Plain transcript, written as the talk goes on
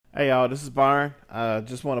Hey y'all, this is Byron.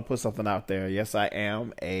 Just want to put something out there. Yes, I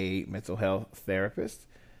am a mental health therapist,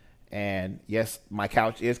 and yes, my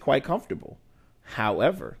couch is quite comfortable.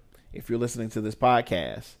 However, if you're listening to this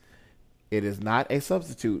podcast, it is not a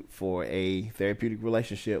substitute for a therapeutic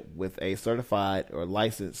relationship with a certified or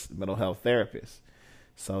licensed mental health therapist.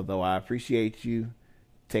 So, though I appreciate you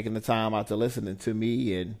taking the time out to listen to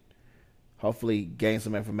me and hopefully gain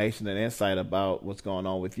some information and insight about what's going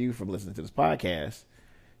on with you from listening to this podcast,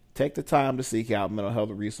 take the time to seek out mental health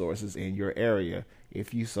resources in your area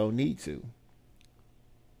if you so need to.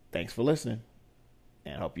 Thanks for listening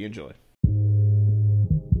and hope you enjoy.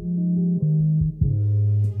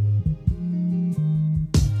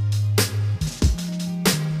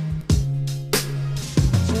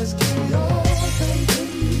 Just keep your faith in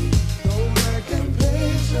me. Go back and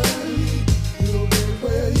patiently. You'll get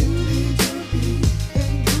where you need to be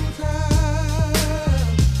in due time.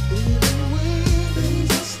 Even when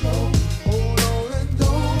things are slow, hold on and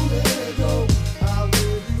don't let it go. I'll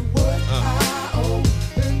give you what I owe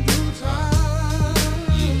in due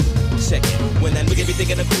time. Check it. When that nigga be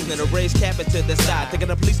thinking of cruising, a raise cap it to the side. Thinking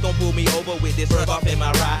the police gon' pull me over with this rub off in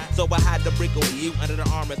my ride. So I had to break away you under the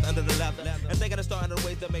armrest, under the leather. And thinking of starting a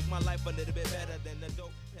ways to make my life a little bit better than the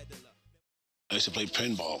dope peddler. I used to play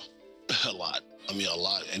pinball a lot. A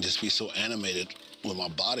lot. And just be so animated with my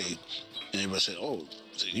body. And everybody said, oh,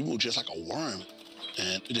 you move just like a worm.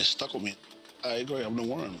 And it just stuck with me. I agree, I'm the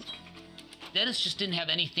worm. Dennis just didn't have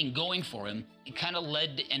anything going for him. It kind of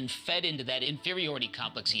led and fed into that inferiority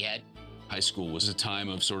complex he had. High school was a time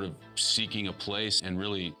of sort of seeking a place and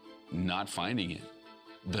really not finding it.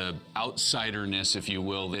 The outsiderness, if you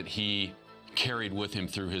will, that he carried with him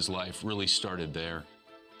through his life really started there.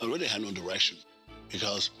 I really had no direction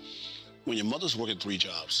because when your mother's working 3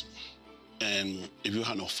 jobs and if you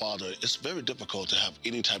have no father, it's very difficult to have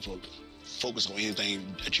any type of focus on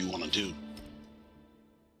anything that you want to do.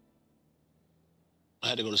 I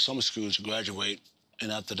had to go to summer school to graduate,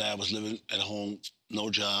 and after that I was living at home, no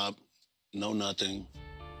job, no nothing.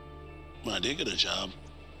 When I did get a job,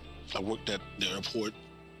 I worked at the airport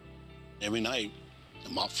every night,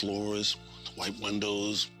 mop floors, wipe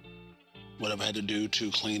windows, whatever I had to do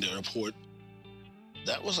to clean the airport.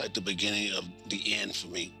 That was like the beginning of the end for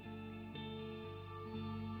me.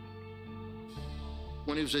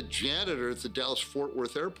 When he was a janitor at the Dallas-Fort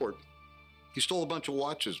Worth Airport, he stole a bunch of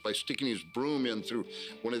watches by sticking his broom in through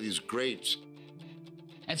one of these grates.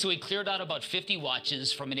 And so he cleared out about 50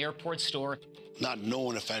 watches from an airport store. Not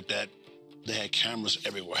knowing the fact that they had cameras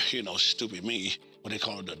everywhere, stupid me, what they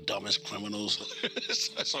call it, the dumbest criminals.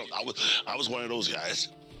 So I was one of those guys.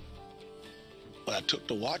 But I took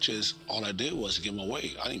the watches, all I did was give them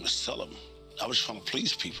away. I didn't even sell them. I was trying to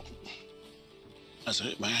please people. I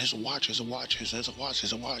said, man, here's a watch, here's a watch, here's a watch,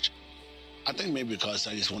 here's a watch. I think maybe because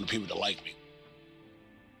I just wanted people to like me.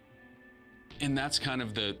 And that's kind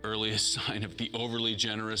of the earliest sign of the overly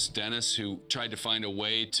generous Dennis, who tried to find a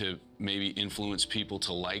way to maybe influence people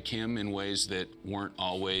to like him in ways that weren't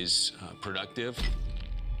always productive.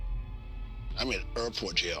 I'm in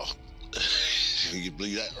airport jail. You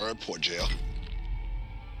believe that? Airport jail.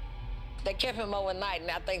 They kept him overnight,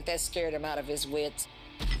 and I think that scared him out of his wits.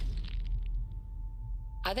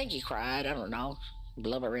 I think he cried. I don't know.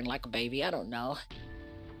 Blubbering like a baby. I don't know.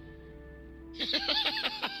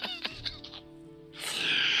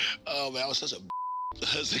 Oh, man, I was such a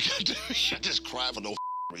I just cried for no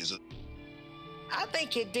reason. I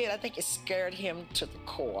think it did. I think it scared him to the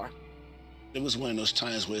core. It was one of those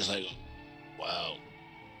times where it's like, wow,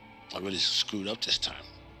 I really screwed up this time.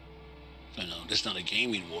 This is not a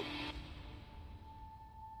game anymore.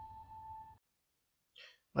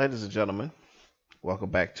 Ladies and gentlemen,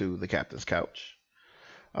 welcome back to the Captain's Couch.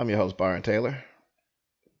 I'm your host, Byron Taylor.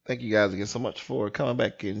 Thank you guys again so much for coming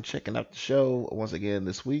back and checking out the show once again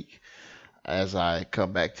this week. As I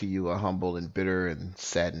come back to you, a humble and bitter and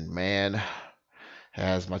saddened man,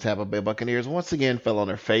 as my Tampa Bay Buccaneers once again fell on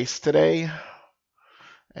their face today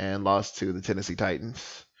and lost to the Tennessee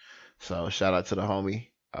Titans. So shout out to the homie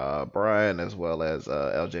Brian, as well as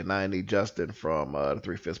LJ90, Justin from the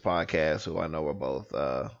Three Fifths podcast, who I know are both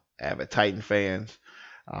avid Titan fans.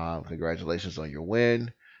 Congratulations on your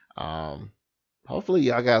win. Hopefully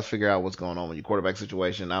y'all guys figure out what's going on with your quarterback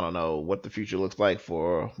situation. I don't know what the future looks like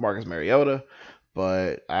for Marcus Mariota,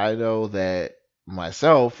 but I know that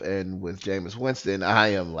myself and with Jameis Winston,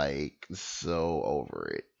 I am like so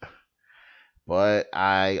over it. But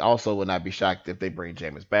I also would not be shocked if they bring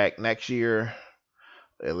Jameis back next year,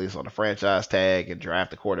 at least on the franchise tag, and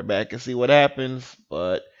draft a quarterback and see what happens.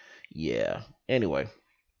 But yeah, anyway,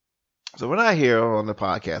 So we're not here on the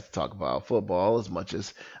podcast to talk about football as much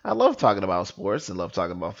as I love talking about sports and love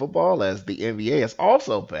talking about football, as the NBA is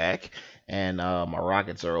also back, and my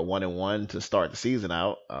Rockets are a 1-1 to start the season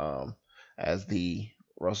out, as the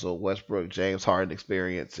Russell Westbrook James Harden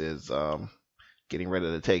experience is getting ready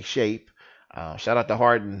to take shape. Shout out to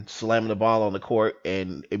Harden slamming the ball on the court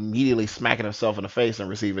and immediately smacking himself in the face and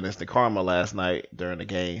receiving instant karma last night during the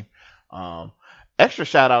game. Um, Extra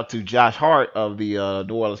shout out to Josh Hart of the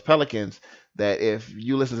New Orleans Pelicans. That if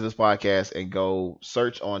you listen to this podcast and go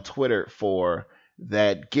search on Twitter for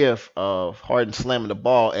that GIF of Harden slamming the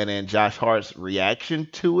ball and then Josh Hart's reaction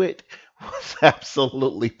to it was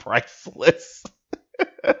absolutely priceless.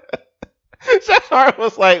 Josh Hart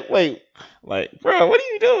was like, "Wait, like, bro, what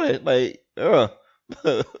are you doing?" Like, he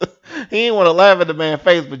didn't want to laugh at the man's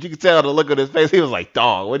face, but you could tell the look on his face. He was like,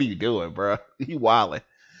 "Dog, what are you doing, bro? You wilding."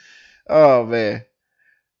 Oh man.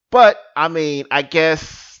 But I mean, I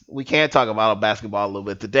guess we can talk about basketball a little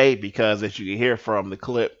bit today because, as you can hear from the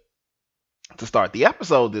clip to start the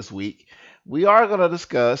episode this week, we are going to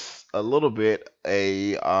discuss a little bit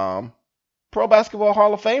a Pro Basketball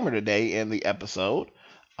Hall of Famer today in the episode.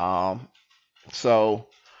 So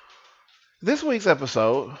this week's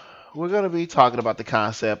episode, we're going to be talking about the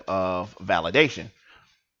concept of validation,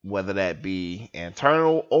 whether that be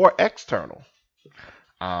internal or external.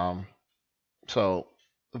 So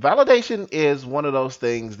validation is one of those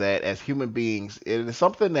things that, as human beings, it is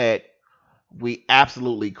something that we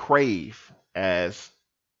absolutely crave as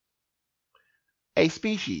a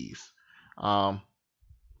species.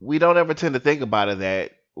 We don't ever tend to think about it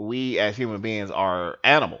that we as human beings are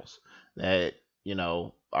animals, that, you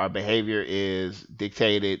know, our behavior is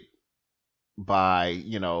dictated by,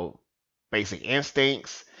 you know, basic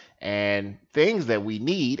instincts and things that we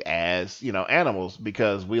need as, you know, animals,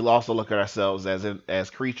 because we'll also look at ourselves as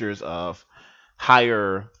creatures of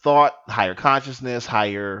higher thought, higher consciousness,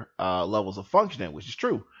 higher levels of functioning, which is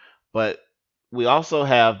true. But we also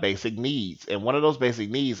have basic needs, and one of those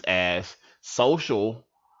basic needs as social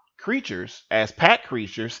creatures, as pack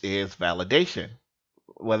creatures, is validation,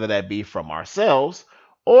 whether that be from ourselves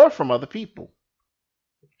or from other people.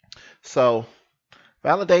 So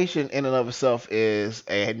validation in and of itself is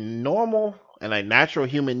a normal and a natural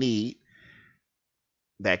human need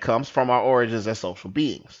that comes from our origins as social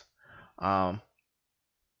beings.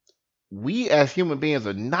 We as human beings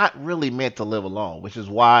are not really meant to live alone, which is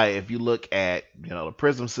why if you look at, you know, the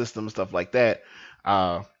prison system and stuff like that,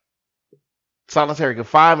 solitary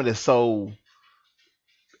confinement is so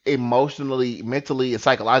emotionally, mentally, and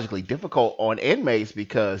psychologically difficult on inmates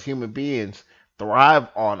because human beings thrive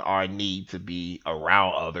on our need to be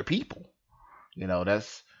around other people. You know,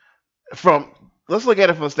 let's look at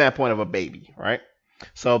it from the standpoint of a baby, right?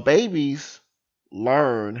 So babies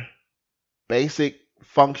learn basic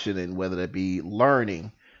functioning, whether it be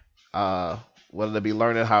learning, whether it be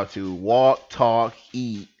learning how to walk, talk,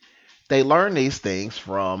 eat. They learn these things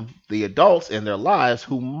from the adults in their lives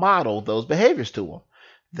who model those behaviors to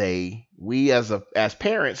them. We as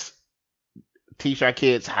parents teach our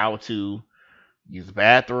kids how to use the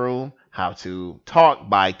bathroom, how to talk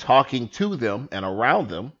by talking to them and around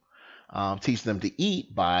them, teach them to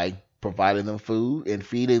eat by providing them food and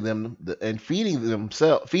feeding them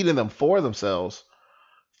for themselves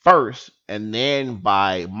first, and then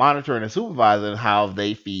by monitoring and supervising how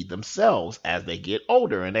they feed themselves as they get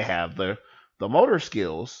older and they have the motor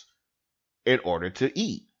skills in order to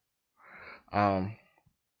eat. One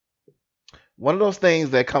of those things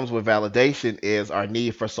that comes with validation is our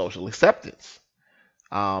need for social acceptance.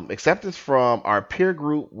 Acceptance from our peer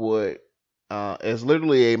group is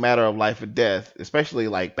literally a matter of life and death, especially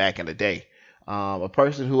like back in the day. A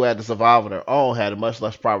person who had to survive on their own had a much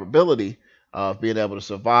less probability of being able to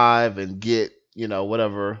survive and get, you know,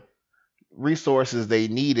 whatever resources they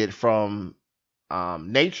needed from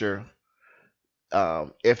nature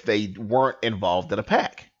if they weren't involved in a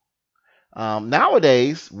pack.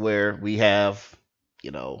 Nowadays, where we have,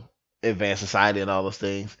 you know, advanced society and all those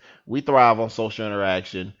things, we thrive on social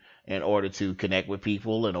interaction in order to connect with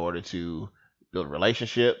people, in order to build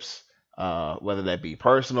relationships, whether that be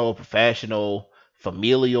personal, professional,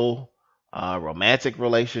 familial, romantic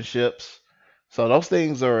relationships. So those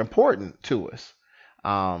things are important to us.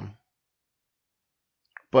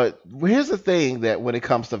 But here's the thing, that when it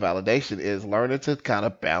comes to validation is learning to kind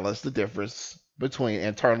of balance the difference between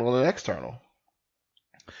internal and external.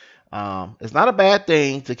 It's not a bad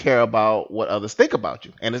thing to care about what others think about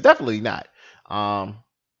you, and it's definitely not.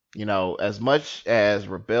 You know, as much as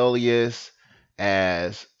rebellious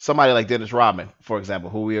as somebody like Dennis Rodman, for example,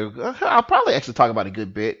 I'll probably actually talk about a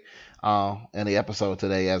good bit in the episode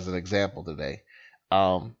today as an example today.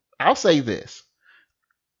 I'll say this.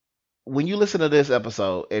 When you listen to this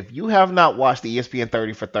episode, if you have not watched the ESPN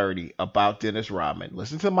 30 for 30 about Dennis Rodman,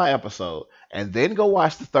 listen to my episode and then go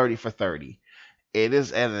watch the 30 for 30. It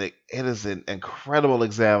is an incredible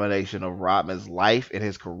examination of Rodman's life and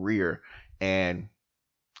his career, and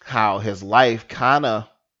how his life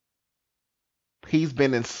he's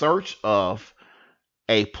been in search of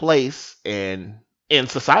a place in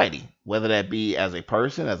society, whether that be as a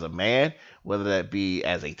person, as a man, whether that be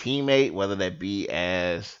as a teammate, whether that be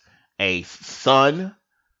as a son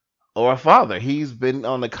or a father. He's been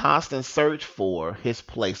on a constant search for his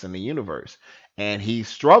place in the universe, and he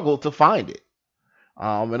struggled to find it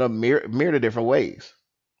in a myriad of different ways.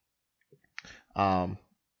 Um,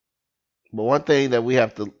 but one thing that we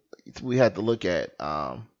have to look at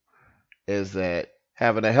is that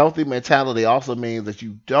having a healthy mentality also means that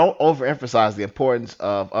you don't overemphasize the importance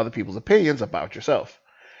of other people's opinions about yourself.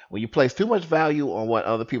 When you place too much value on what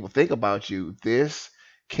other people think about you, this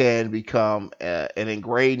can become an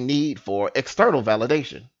ingrained need for external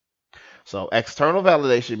validation. So, external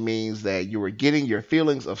validation means that you are getting your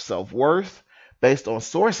feelings of self worth based on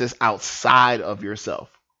sources outside of yourself.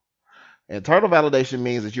 Internal validation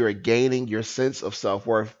means that you are gaining your sense of self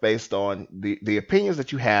worth based on the opinions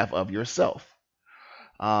that you have of yourself.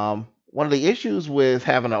 One of the issues with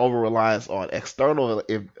having an over reliance on external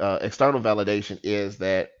validation is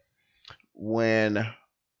that when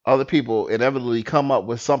other people inevitably come up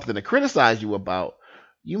with something to criticize you about,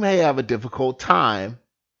 you may have a difficult time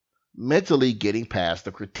mentally getting past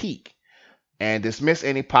the critique and dismiss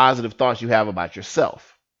any positive thoughts you have about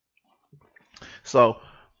yourself. So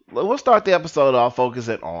we'll start the episode off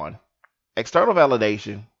focusing on external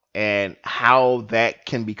validation and how that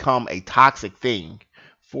can become a toxic thing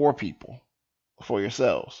for people, for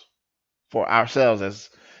yourselves, for ourselves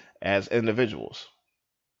as individuals.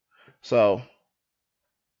 So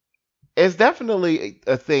it's definitely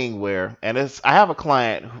a thing where, and I have a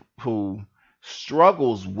client who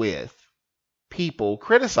struggles with people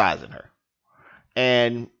criticizing her,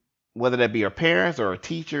 and whether that be her parents or her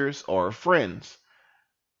teachers or her friends,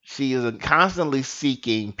 she is constantly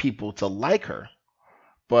seeking people to like her.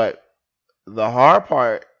 But the hard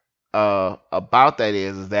part about that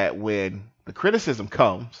is that when the criticism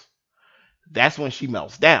comes, that's when she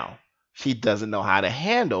melts down. She doesn't know how to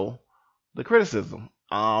handle the criticism.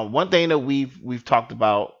 One thing that we've talked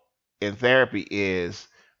about in therapy is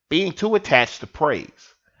being too attached to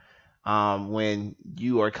praise. When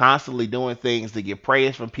you are constantly doing things to get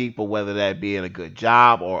praise from people, whether that be in a good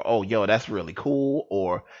job or, oh, yo, that's really cool,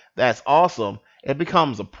 or that's awesome, it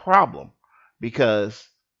becomes a problem, because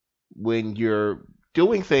when you're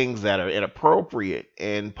doing things that are inappropriate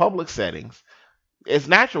in public settings, it's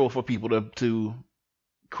natural for people to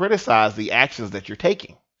criticize the actions that you're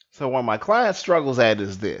taking. So one of my clients struggles at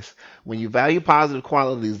is this: when you value positive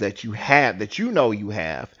qualities that you have, that you know you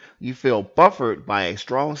have, you feel buffered by a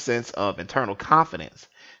strong sense of internal confidence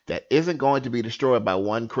that isn't going to be destroyed by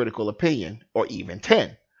one critical opinion or even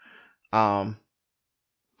 10.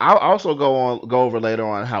 I'll also go over later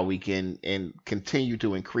on how we can continue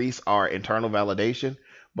to increase our internal validation.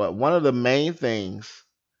 But one of the main things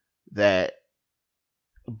that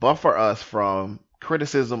buffer us from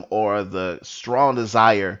criticism or the strong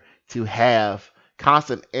desire to have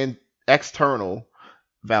constant external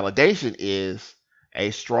validation is a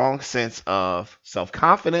strong sense of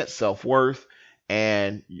self-confidence, self-worth,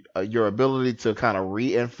 and your ability to kind of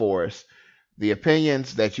reinforce the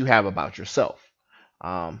opinions that you have about yourself.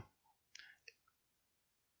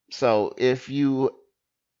 So if you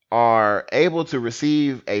are able to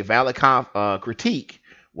receive a valid critique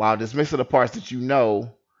while dismissing the parts that you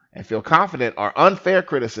know and feel confident are unfair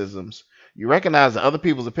criticisms, you recognize that other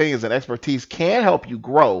people's opinions and expertise can help you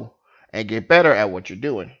grow and get better at what you're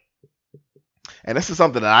doing. And this is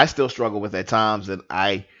something that I still struggle with at times, and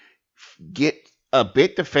I get a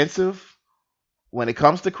bit defensive when it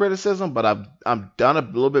comes to criticism, but I've done a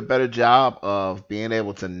little bit better job of being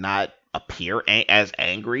able to not appear as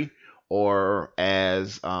angry or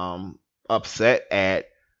as upset at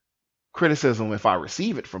criticism if I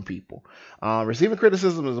receive it from people. Receiving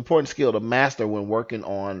criticism is an important skill to master when working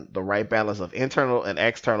on the right balance of internal and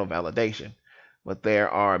external validation. But there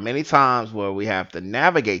are many times where we have to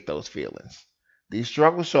navigate those feelings. These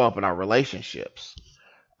struggles show up in our relationships.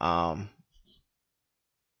 And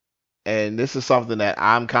this is something that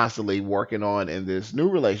I'm constantly working on in this new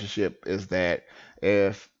relationship, is that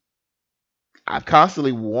if I'm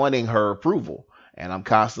constantly wanting her approval, and I'm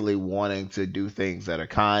constantly wanting to do things that are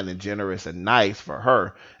kind and generous and nice for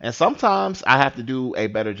her, and sometimes I have to do a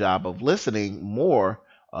better job of listening more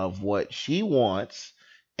of what she wants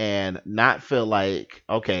and not feel like,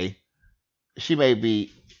 okay, she may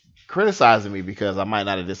be criticizing me because I might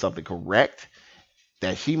not have did something correct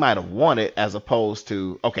that she might have wanted, as opposed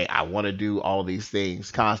to, okay, I want to do all these things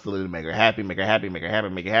constantly to make her happy, make her happy, make her happy,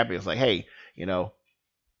 make her happy. It's like, hey, the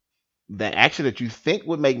action that you think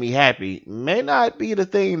would make me happy may not be the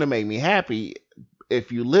thing to make me happy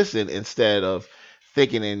if you listen, instead of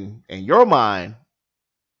thinking in your mind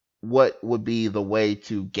what would be the way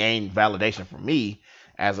to gain validation from me,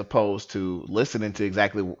 as opposed to listening to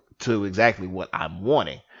exactly what I'm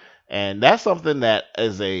wanting. And that's something that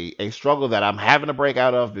is a struggle that I'm having to break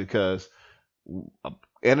out of, because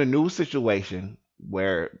in a new situation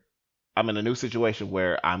where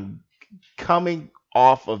I'm coming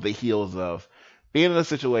off of the heels of being in a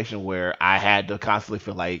situation where I had to constantly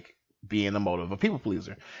feel like being the motive of a people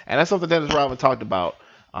pleaser. And that's something Dennis Rodman talked about.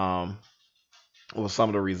 Was some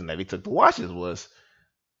of the reason that he took the watches was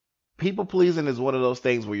people pleasing is one of those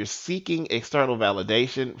things where you're seeking external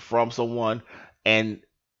validation from someone. And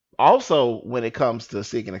also, when it comes to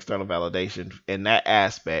seeking external validation in that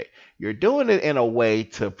aspect, you're doing it in a way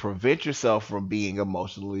to prevent yourself from being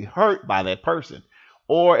emotionally hurt by that person,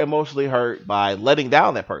 or emotionally hurt by letting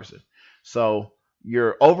down that person. So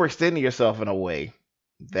you're overextending yourself in a way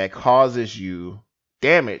that causes you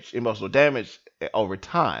emotional damage over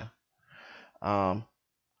time.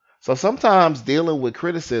 So sometimes dealing with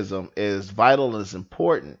criticism is vital and it's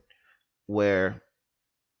important, where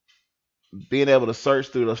being able to search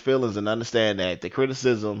through those feelings and understand that the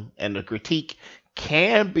criticism and the critique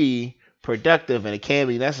can be productive and it can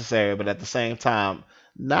be necessary, but at the same time,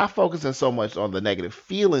 not focusing so much on the negative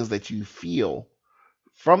feelings that you feel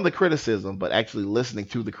from the criticism, but actually listening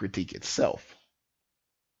to the critique itself.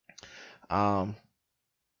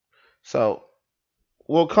 So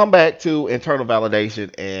we'll come back to internal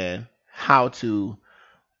validation and how to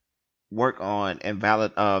work on and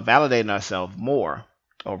validating ourselves more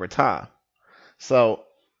over time. So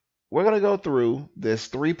we're going to go through this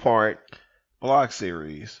 3-part blog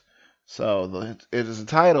series. So it is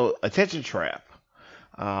entitled Attention Trap.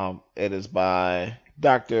 It is by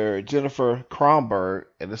Dr. Jennifer Kronberg,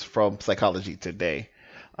 and it's from Psychology Today.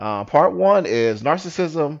 Part 1 is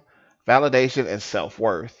narcissism, validation, and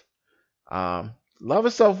self-worth. Love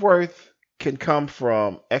and self-worth can come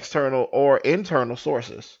from external or internal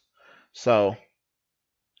sources. So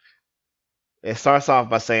it starts off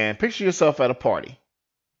by saying, picture yourself at a party.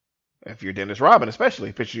 If you're Dennis Rodman,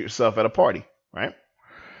 especially, picture yourself at a party, right?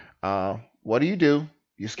 What do?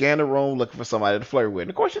 You scan the room looking for somebody to flirt with.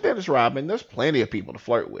 And of course, you're Dennis Rodman. There's plenty of people to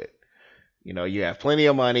flirt with. You have plenty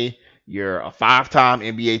of money. You're a 5-time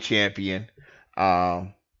NBA champion,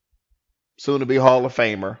 soon to be Hall of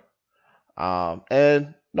Famer,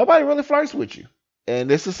 and nobody really flirts with you. And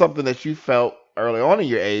this is something that you felt early on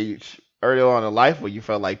in life, where you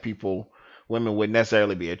felt like women wouldn't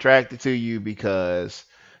necessarily be attracted to you because,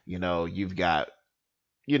 you're not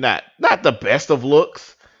the best of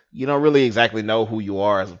looks. You don't really exactly know who you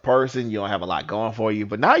are as a person. You don't have a lot going for you.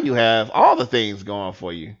 But now you have all the things going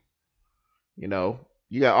for you. You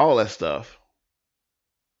got all that stuff.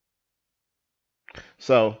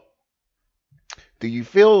 So, do you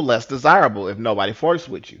feel less desirable if nobody flirts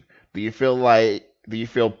with you? Do you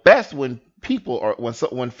feel best when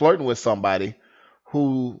when flirting with somebody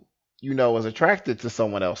who is attracted to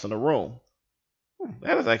someone else in the room?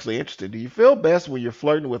 That is actually interesting. Do you feel best when you're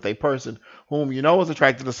flirting with a person whom is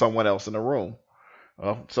attracted to someone else in the room?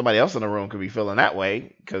 Well, somebody else in the room could be feeling that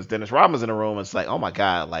way because Dennis Rodman's in the room. And it's like, oh my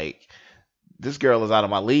God, like this girl is out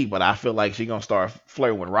of my league, but I feel like she's gonna start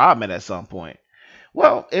flirting with Rodman at some point.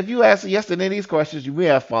 Well, if you answer yes to any of these questions, you may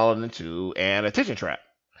have fallen into an attention trap.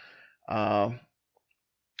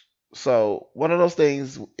 So one of those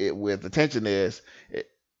things with attention is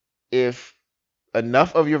if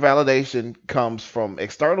enough of your validation comes from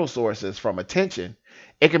external sources, from attention,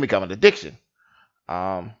 it can become an addiction.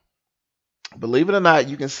 Believe it or not,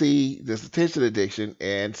 you can see this attention addiction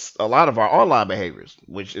in a lot of our online behaviors,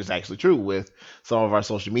 which is actually true with some of our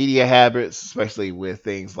social media habits, especially with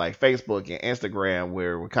things like Facebook and Instagram,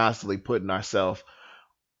 where we're constantly putting ourselves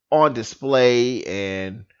on display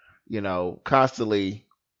and, constantly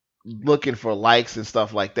looking for likes and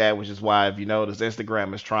stuff like that, which is why, if you notice,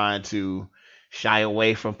 Instagram is trying to shy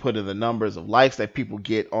away from putting the numbers of likes that people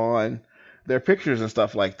get on their pictures and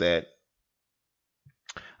stuff like that.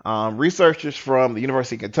 Researchers from the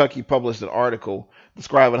University of Kentucky published an article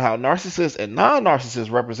describing how narcissists and non-narcissists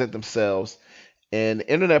represent themselves in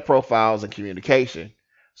internet profiles and communication.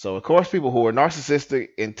 So, of course, people who are narcissistic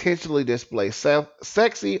intentionally display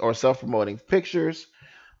sexy or self-promoting pictures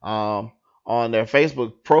on their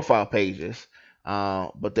Facebook profile pages.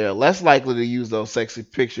 but they're less likely to use those sexy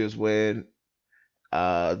pictures when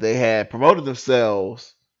they had promoted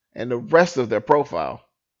themselves and the rest of their profile.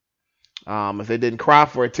 If they didn't cry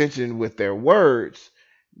for attention with their words,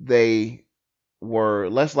 they were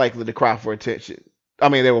less likely to cry for attention. I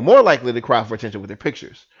mean, they were more likely to cry for attention with their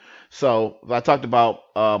pictures. So if I talked about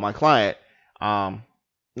my client.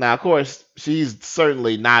 Now, of course, she's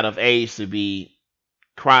certainly not of age to be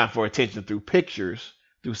crying for attention through pictures,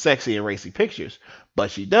 through sexy and racy pictures,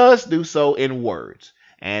 but she does do so in words.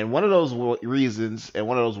 And one of those reasons and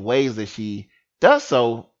one of those ways that she does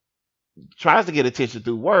so, tries to get attention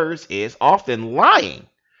through words, is often lying.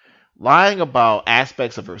 Lying about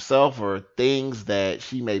aspects of herself or things that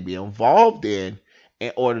she may be involved in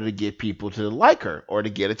order to get people to like her or to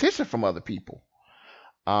get attention from other people.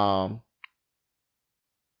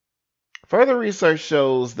 Further research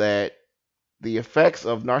shows that the effects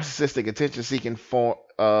of narcissistic attention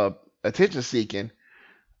seeking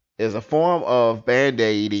is a form of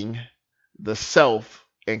band-aiding the self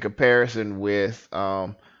in comparison with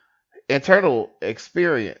internal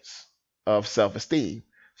experience of self-esteem.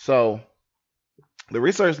 So the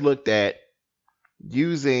research looked at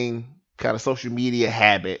using kind of social media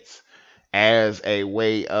habits as a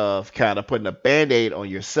way of kind of putting a band-aid on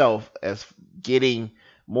yourself, as getting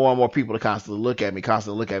more and more people to constantly look at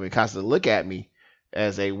me,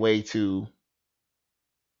 as a way to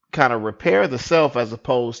kind of repair the self as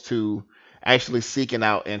opposed to actually seeking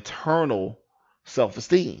out internal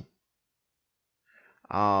self-esteem.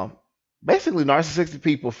 Basically, narcissistic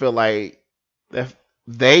people feel like that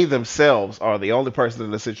they themselves are the only person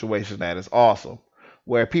in the situation that is awesome,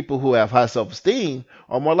 where people who have high self-esteem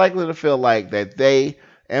are more likely to feel like that they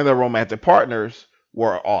and their romantic partners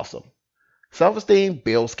were awesome. Self-esteem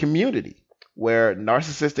builds community, where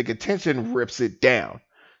narcissistic attention rips it down.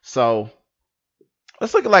 So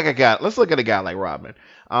let's look at a guy like Rodman.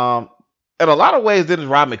 In a lot of ways, Dennis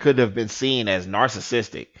Rodman could have been seen as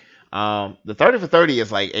narcissistic. The 30 for 30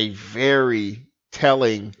 is like a very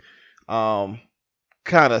telling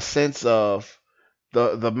kind of sense of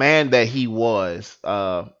the man that he was.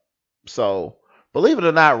 So believe it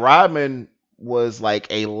or not, Rodman was like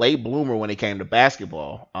a late bloomer when it came to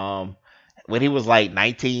basketball. When he was like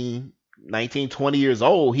 19, 20 years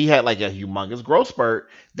old, he had like a humongous growth spurt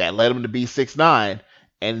that led him to be 6'9".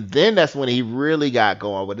 And then that's when he really got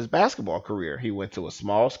going with his basketball career. He went to a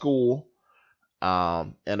small school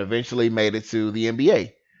and eventually made it to the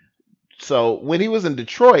NBA. So when he was in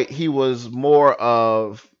Detroit, he was more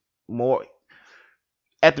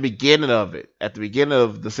at the beginning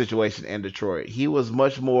of the situation in Detroit. He was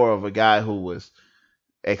much more of a guy who was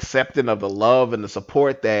accepting of the love and the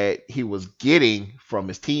support that he was getting from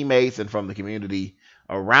his teammates and from the community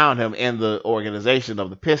around him and the organization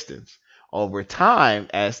of the Pistons. Over time,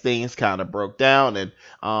 as things kind of broke down, and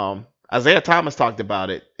Isaiah Thomas talked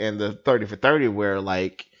about it in the 30 for 30, where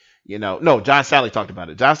John Sally talked about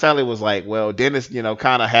it. John Sally was like, well, Dennis,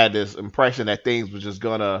 kind of had this impression that things were just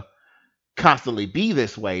gonna constantly be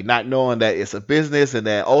this way, not knowing that it's a business and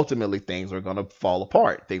that ultimately things were gonna fall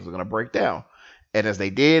apart, things were gonna break down. And as they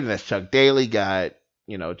did, and as Chuck Daly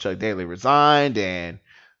resigned, and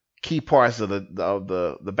key parts of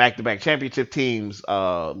the back-to-back championship teams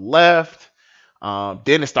left,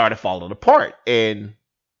 then it started falling apart in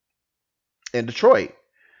Detroit.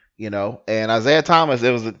 And Isaiah Thomas,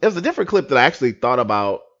 it was a different clip that I actually thought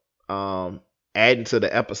about adding to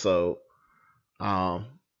the episode,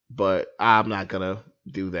 but I'm not gonna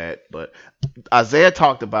do that. But Isaiah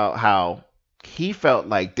talked about how he felt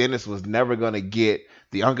like Dennis was never going to get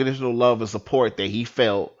the unconditional love and support that he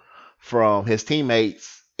felt from his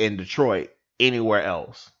teammates in Detroit anywhere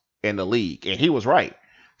else in the league. And he was right.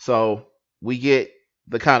 So we get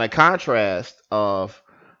the kind of contrast of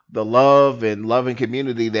the love and loving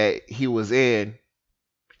community that he was in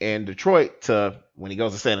Detroit to when he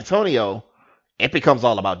goes to San Antonio, it becomes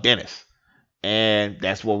all about Dennis. And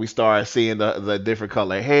that's where we start seeing the different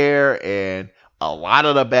color hair and a lot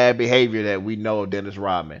of the bad behavior that we know of Dennis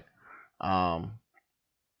Rodman.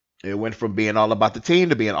 It went from being all about the team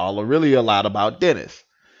to being really a lot about Dennis.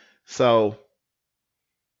 So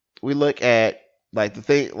we look at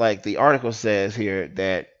the article says here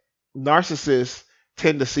that narcissists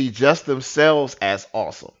tend to see just themselves as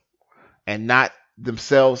awesome and not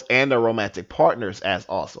themselves and their romantic partners as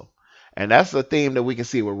awesome. And that's the theme that we can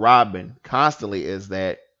see with Rodman constantly, is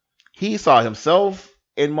that he saw himself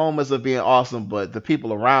in moments of being awesome, but the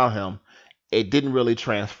people around him, it didn't really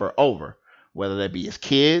transfer over, whether that be his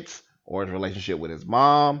kids or his relationship with his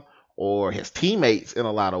mom or his teammates in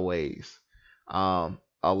a lot of ways. A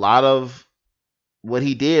lot of what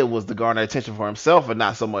he did was to garner attention for himself and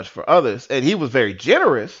not so much for others. And he was very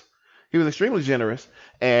generous. He was extremely generous.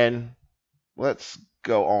 And let's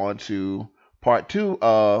go on to part 2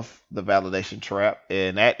 of the validation trap,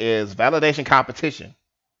 and that is validation competition.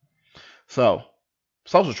 So,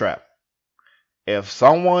 social trap. If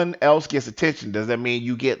someone else gets attention, does that mean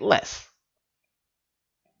you get less?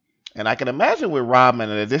 And I can imagine with Rodman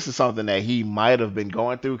that this is something that he might have been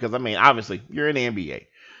going through, because I mean, obviously, you're in the NBA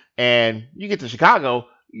and you get to Chicago,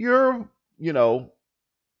 you're,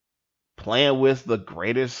 playing with the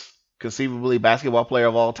greatest conceivably basketball player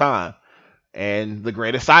of all time and the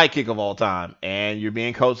greatest sidekick of all time, and you're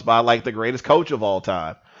being coached by like the greatest coach of all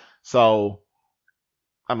time. So,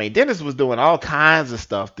 I mean, Dennis was doing all kinds of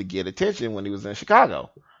stuff to get attention when he was in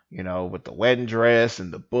Chicago, with the wedding dress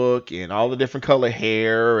and the book and all the different color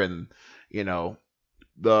hair and, the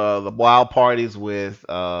wild parties with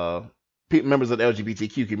members of the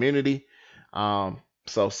LGBTQ community.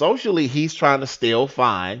 So socially, he's trying to still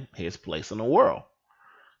find his place in the world.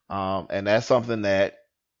 And that's something that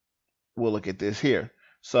we'll look at this here.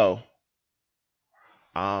 So,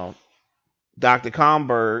 Dr.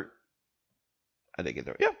 Komberg, I did get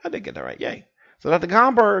that. Yeah, I did get that right. Yay. So Dr.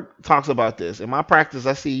 Komberg talks about this. In my practice,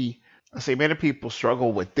 I see many people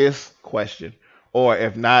struggle with this question, or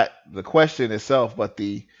if not the question itself, but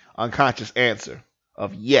the unconscious answer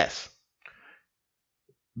of yes.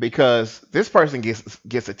 Because this person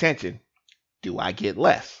gets attention, do I get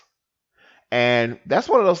less? And that's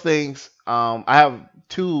one of those things. I have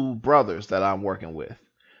 2 brothers that I'm working with.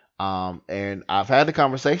 And I've had the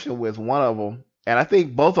conversation with one of them, and I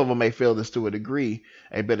think both of them may feel this to a degree,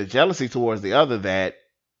 a bit of jealousy towards the other, that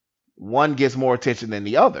one gets more attention than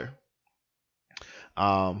the other.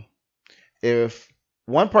 If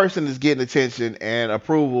one person is getting attention and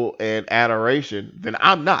approval and adoration, then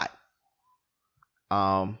I'm not.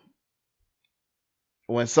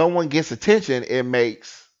 When someone gets attention, it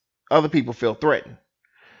makes other people feel threatened.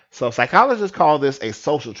 So psychologists call this a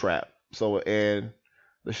social trap. So in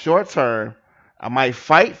the short term, I might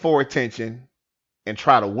fight for attention and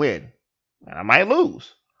try to win, and I might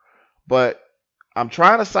lose. But I'm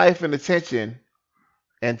trying to siphon attention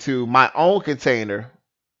into my own container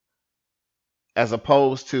as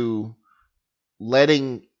opposed to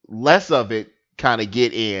letting less of it kind of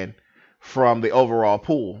get in from the overall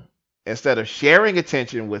pool, instead of sharing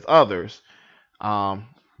attention with others,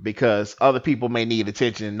 because other people may need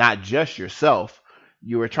attention, not just yourself.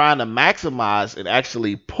 You are trying to maximize and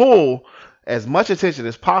actually pull as much attention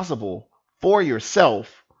as possible for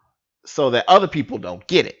yourself so that other people don't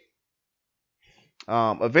get it.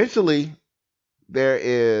 Eventually, there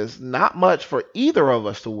is not much for either of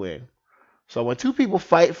us to win. So when 2 people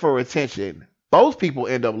fight for attention, both people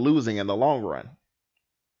end up losing in the long run.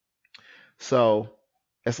 So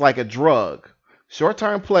it's like a drug.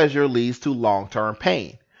 Short-term pleasure leads to long-term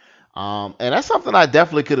pain. And that's something I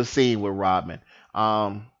definitely could have seen with Rodman.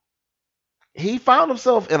 He found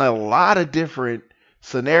himself in a lot of different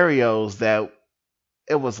scenarios that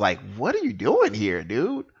it was like, what are you doing here,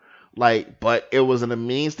 dude? But it was a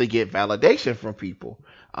means to get validation from people.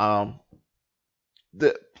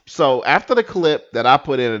 So after the clip that I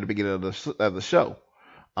put in at the beginning of the show,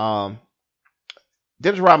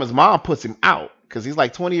 Dennis Rodman's mom puts him out because he's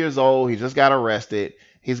like 20 years old. He just got arrested.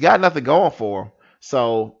 He's got nothing going for him.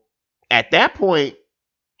 So at that point,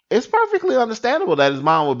 it's perfectly understandable that his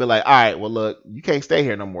mom would be like, all right, well, look, you can't stay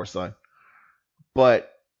here no more, son.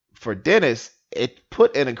 But for Dennis, it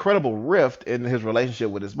put an incredible rift in his relationship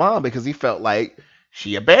with his mom because he felt like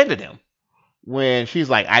she abandoned him. When she's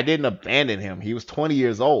like, I didn't abandon him. He was 20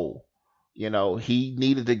 years old. He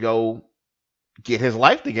needed to go get his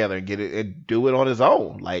life together and get it and do it on his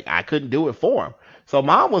own. Like, I couldn't do it for him. So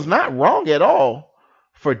mom was not wrong at all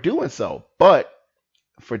for doing so. But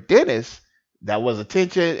for Dennis, that was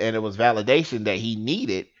attention and it was validation that he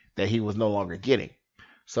needed that he was no longer getting.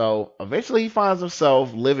 So eventually he finds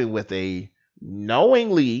himself living with a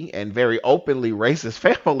knowingly and very openly racist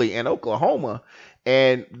family in Oklahoma.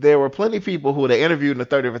 And there were plenty of people who they interviewed in the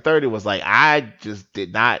 30 for 30 was like, I just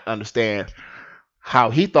did not understand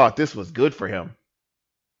how he thought this was good for him.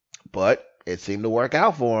 But it seemed to work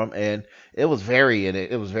out for him. And it was very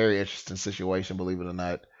interesting situation, believe it or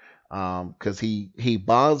not. Because he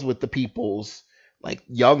bonds with the people's like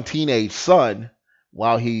young teenage son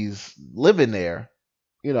while he's living there,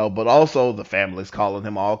 but also the family's calling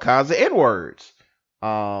him all kinds of N-words.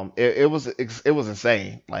 It was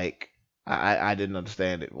insane. Like I didn't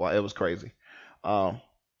understand it. Well, it was crazy. So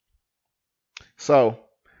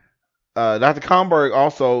Dr. Komberg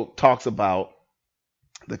also talks about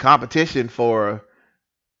the competition for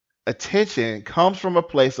attention comes from a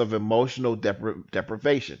place of emotional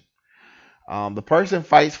deprivation. The person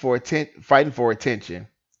fighting for attention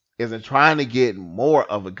isn't trying to get more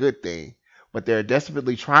of a good thing, but they're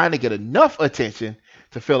desperately trying to get enough attention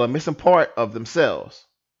to feel a missing part of themselves.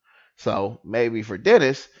 So maybe for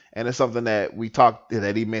Dennis, and it's something that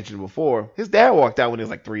that he mentioned before, his dad walked out when he was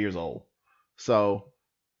like 3 years old. So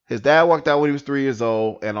his dad walked out when he was 3 years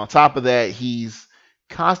old, and on top of that, he's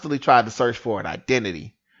constantly tried to search for an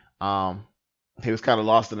identity. He was kind of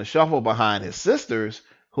lost in the shuffle behind his sisters,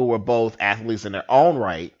 who were both athletes in their own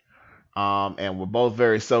right, and were both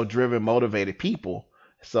very self-driven, motivated people.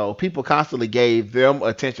 So people constantly gave them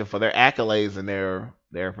attention for their accolades and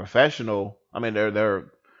their professional. I mean,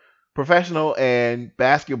 their professional and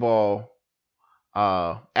basketball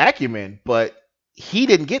acumen, but he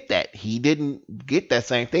didn't get that. He didn't get that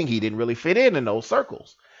same thing. He didn't really fit in those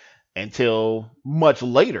circles until much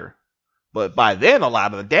later. But by then, a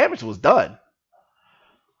lot of the damage was done.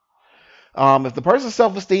 If the person's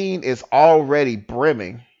self-esteem is already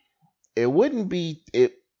brimming, it wouldn't be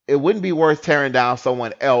worth tearing down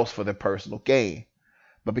someone else for their personal gain.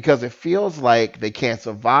 But because it feels like they can't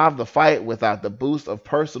survive the fight without the boost of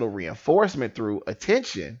personal reinforcement through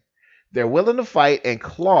attention, they're willing to fight and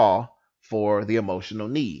claw for the emotional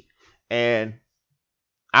need. And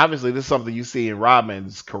obviously, this is something you see in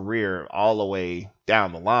Rodman's career all the way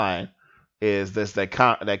down the line, is this that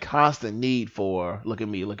constant need for look at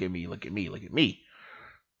me, look at me, look at me, look at me.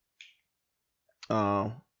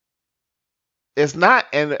 It's not,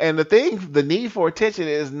 and the need for attention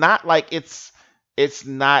is not like it's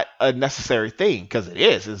not a necessary thing, because it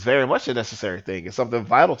is. It's very much a necessary thing. It's something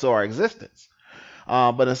vital to our existence.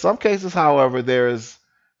 But in some cases, however, there is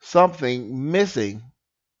something missing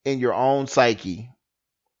in your own psyche.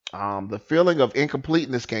 The feeling of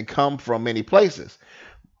incompleteness can come from many places.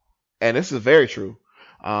 And this is very true.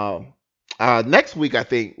 Next week, I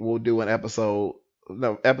think we'll do episode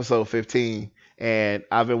 15. And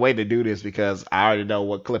I've been waiting to do this because I already know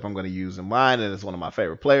what clip I'm going to use in mine. And it's one of my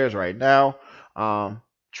favorite players right now.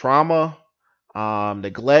 Trauma,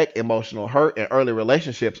 neglect, emotional hurt, and early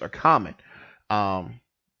relationships are common. And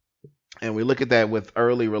we look at that with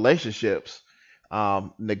early relationships.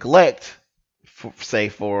 Neglect, from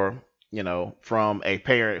a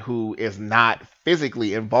parent who is not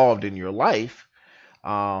physically involved in your life,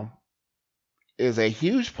 is a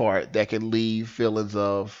huge part that can leave feelings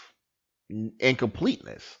of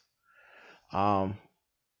incompleteness. Also,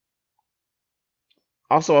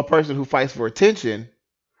 a person who fights for attention,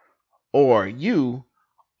 or you,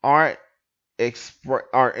 aren't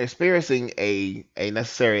experiencing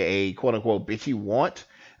a quote unquote bitchy want,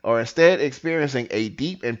 or instead experiencing a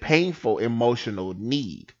deep and painful emotional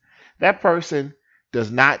need. That person does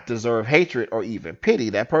not deserve hatred or even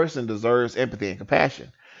pity. That person deserves empathy and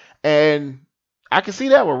compassion. And I can see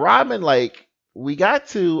that with Rodman. Like, we got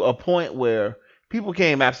to a point where people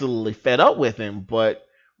became absolutely fed up with him, but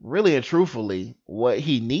really and truthfully, what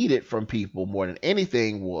he needed from people more than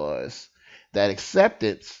anything was that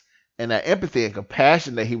acceptance and that empathy and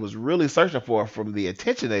compassion that he was really searching for from the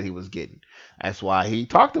attention that he was getting. That's why he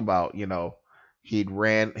talked about, he'd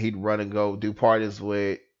run and go do parties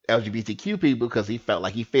with LGBTQ people because he felt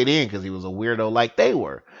like he fit in, because he was a weirdo like they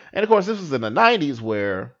were. And of course, this was in the 90s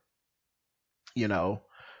where,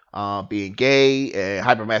 being gay and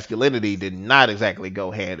hypermasculinity did not exactly go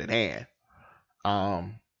hand in hand.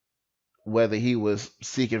 Whether he was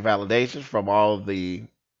seeking validation from all of the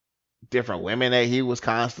different women that he was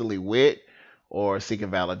constantly with, or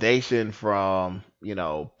seeking validation from,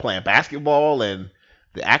 playing basketball and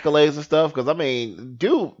the accolades and stuff. Because, I mean,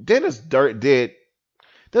 Dennis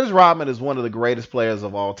Rodman is one of the greatest players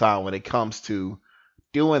of all time when it comes to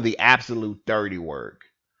doing the absolute dirty work.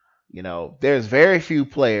 There's very few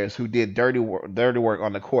players who did dirty work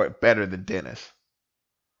on the court better than Dennis.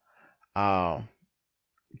 But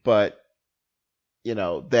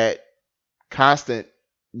that constant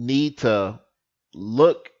need to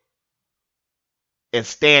look and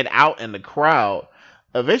stand out in the crowd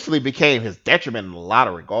eventually became his detriment in a lot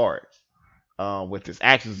of regards. With his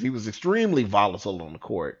actions, he was extremely volatile on the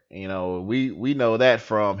court. We know that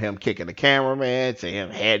from him kicking the cameraman to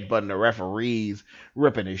him headbutting the referees,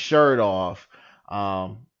 ripping his shirt off,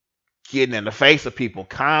 getting in the face of people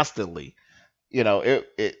constantly.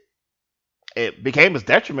 It became his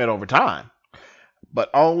detriment over time. But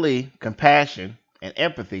only compassion and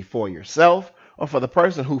empathy for yourself or for the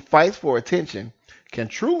person who fights for attention can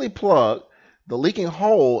truly plug the leaking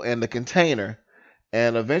hole in the container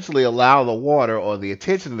and eventually allow the water or the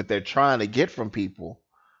attention that they're trying to get from people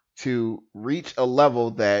to reach a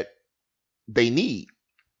level that they need.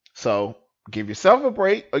 So give yourself a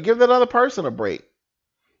break or give that other person a break.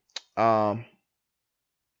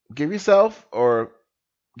 Give yourself or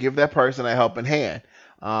give that person a helping hand.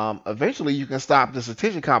 Eventually, you can stop this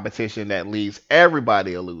attention competition that leaves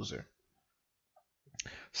everybody a loser.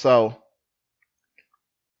 So,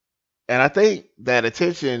 and I think that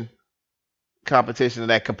attention competition,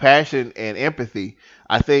 that compassion and empathy,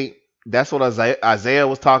 I think that's what Isaiah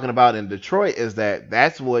was talking about in Detroit, is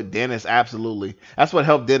that's what that's what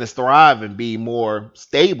helped Dennis thrive and be more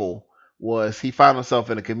stable, was he found himself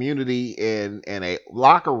in a community, in a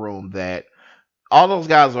locker room that all those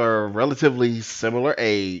guys were relatively similar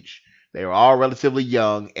age. They were all relatively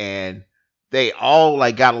young, and they all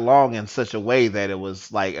like got along in such a way that it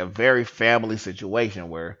was like a very family situation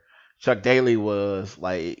where Chuck Daly was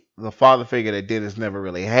like the father figure that Dennis never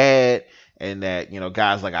really had, and that,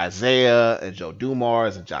 guys like Isaiah and Joe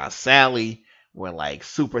Dumars and John Sally were like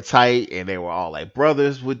super tight, and they were all like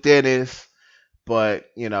brothers with Dennis. But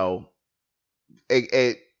it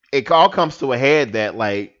all comes to a head that,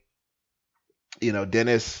 like,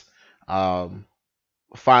 Dennis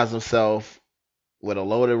finds himself with a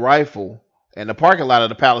loaded rifle in the parking lot of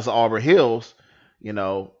the Palace of Auburn Hills,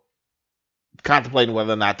 contemplating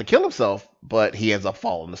whether or not to kill himself, but he ends up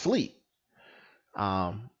falling asleep.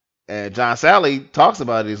 And John Sally talks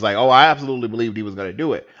about it. He's like, "Oh, I absolutely believed he was going to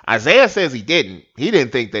do it." Isaiah says he didn't. He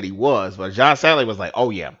didn't think that he was, but John Sally was like, "Oh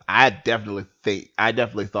yeah, I definitely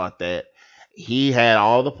thought that he had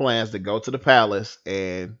all the plans to go to the palace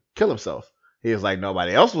and kill himself." He was like,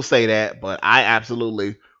 "Nobody else will say that, but I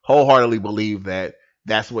absolutely wholeheartedly believe that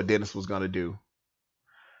that's what Dennis was going to do."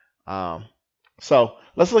 So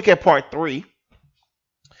let's look at part 3.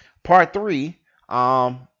 Part 3,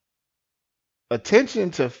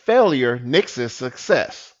 attention to failure nixes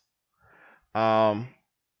success. How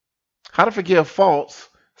to forgive faults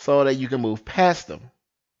so that you can move past them.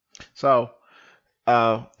 So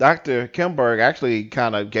Dr. Kimberg actually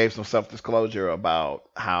kind of gave some self-disclosure about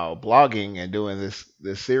how blogging and doing this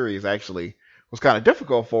series actually was kind of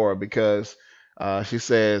difficult for her, because she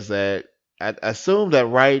says that I assumed that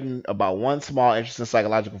writing about one small interesting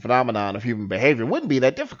psychological phenomenon of human behavior wouldn't be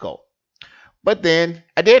that difficult. But then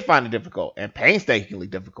I did find it difficult, and painstakingly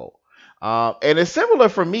difficult. And it's similar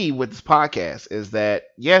for me with this podcast, is that,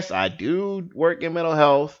 yes, I do work in mental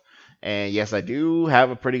health, and yes, I do have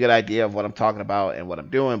a pretty good idea of what I'm talking about and what I'm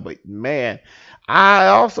doing. But man, I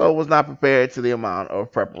also was not prepared to the amount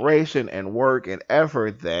of preparation and work and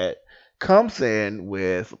effort that comes in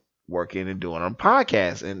with working and doing on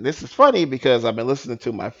podcasts. And this is funny because I've been listening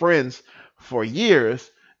to my friends for years,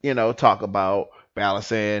 talk about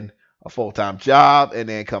balancing a full-time job and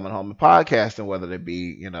then coming home and podcasting, whether it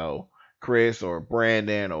be, Chris or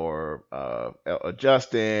Brandon or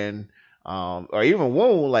Justin, or even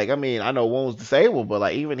Woon. Like, I mean, I know Woon's disabled, but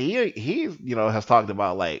like even he has talked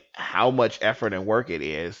about like how much effort and work it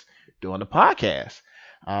is doing the podcast.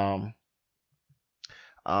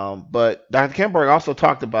 But Dr. Kimberg also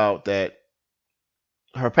talked about that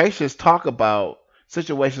her patients talk about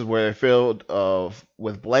situations where they're filled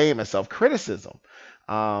with blame and self-criticism,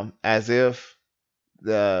 as if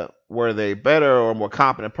were they better or more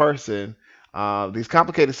competent person, these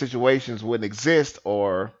complicated situations wouldn't exist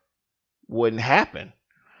or wouldn't happen.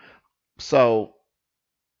 So,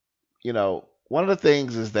 one of the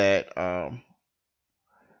things is that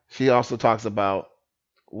she also talks about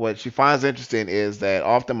what she finds interesting is that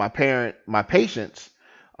often my patients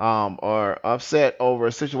are upset over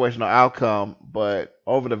a situational outcome, but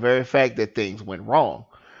over the very fact that things went wrong.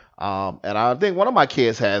 And I think one of my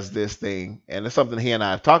kids has this thing, and it's something he and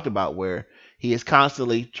I have talked about, where he is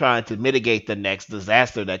constantly trying to mitigate the next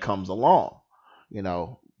disaster that comes along.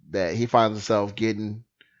 That he finds himself getting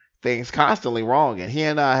things constantly wrong. And he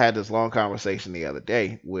and I had this long conversation the other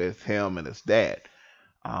day with him and his dad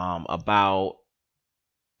about,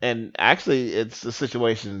 and actually it's a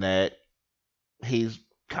situation that he's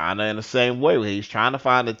kind of in the same way, where he's trying to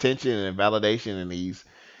find attention and validation, and he's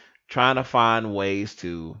trying to find ways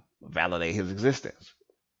to validate his existence.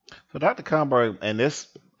 So Dr. Kimberg in this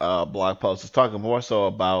blog post is talking more so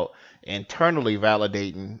about internally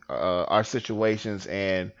validating our situations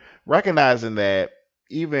and recognizing that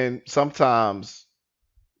even sometimes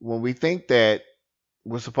when we think that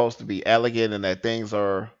we're supposed to be elegant and that things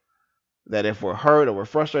are, that if we're hurt or we're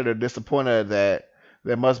frustrated or disappointed, that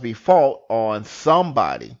there must be fault on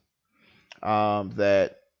somebody,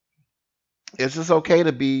 that it's just okay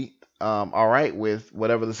to be all right with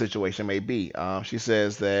whatever the situation may be. She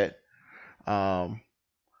says that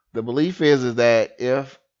the belief is that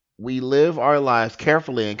if we live our lives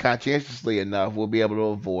carefully and conscientiously enough, we'll be able to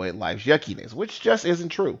avoid life's yuckiness, which just isn't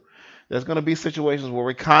true. there's going to be situations where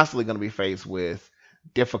we're constantly going to be faced with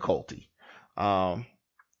difficulty. One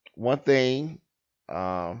thing,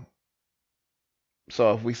 so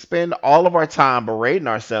if we spend all of our time berating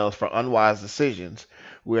ourselves for unwise decisions,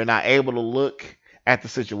 we're not able to look at the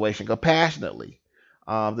situation compassionately.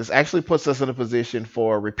 This actually puts us in a position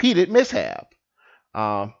for repeated mishap.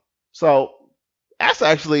 So that's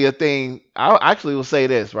actually a thing. I actually will say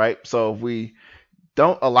this, right? So if we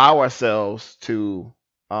don't allow ourselves to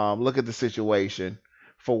look at the situation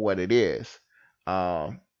for what it is,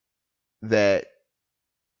 that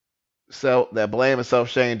blame and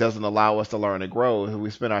self-shame doesn't allow us to learn and grow. We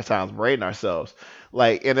spend our time berating ourselves.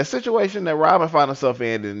 Like in a situation that Robin found himself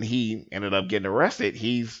in and he ended up getting arrested,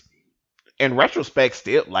 he's in retrospect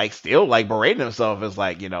still berating himself as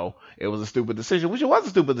like, it was a stupid decision, which it was a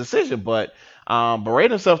stupid decision, but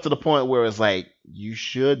berating himself to the point where it's like you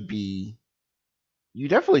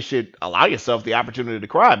definitely should allow yourself the opportunity to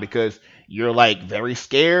cry, because you're like very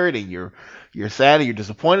scared and you're sad and you're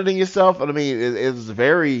disappointed in yourself. And I mean, it's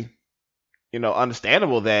very,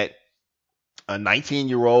 understandable that a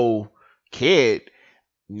 19-year-old kid,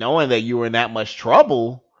 knowing that you were in that much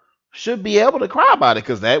trouble, should be able to cry about it,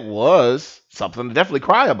 because that was something to definitely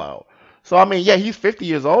cry about. So, I mean, yeah, he's 50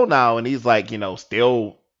 years old now, and he's like,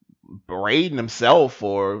 still berating himself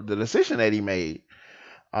for the decision that he made.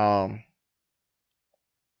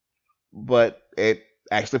 But it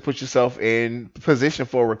actually puts yourself in position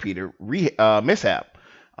for a repeated mishap.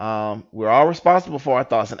 We're all responsible for our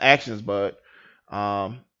thoughts and actions, but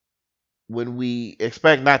when we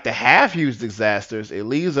expect not to have huge disasters, it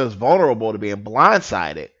leaves us vulnerable to being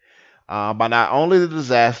blindsided by not only the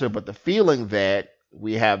disaster, but the feeling that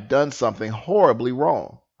we have done something horribly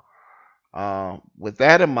wrong. With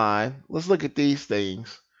that in mind, let's look at these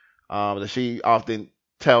things that she often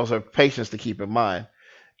tells her patients to keep in mind.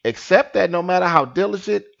 Accept that no matter how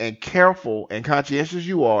diligent and careful and conscientious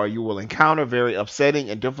you are, you will encounter very upsetting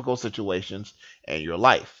and difficult situations in your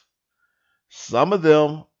life. Some of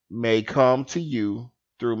them may come to you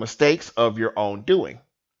through mistakes of your own doing.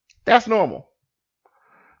 That's normal.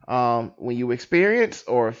 When you experience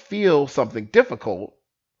or feel something difficult,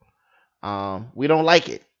 we don't like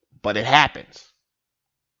it, but it happens.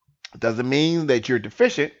 It doesn't mean that you're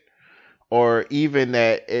deficient, or even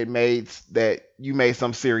that you made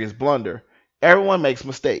some serious blunder. Everyone makes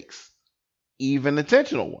mistakes, even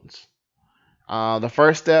intentional ones. The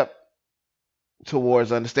first step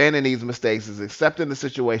towards understanding these mistakes is accepting the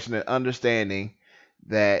situation and understanding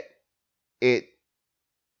that it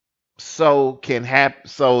can happen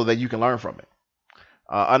so that you can learn from it.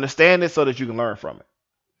 Understand it so that you can learn from it.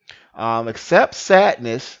 Accept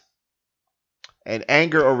sadness and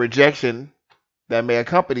anger or rejection that may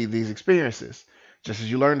accompany these experiences. Just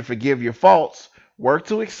as you learn to forgive your faults, work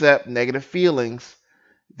to accept negative feelings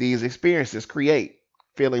these experiences create.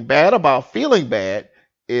 Feeling bad about feeling bad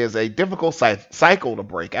is a difficult cycle to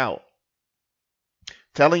break out.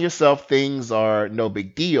 Telling yourself things are no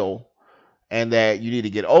big deal and that you need to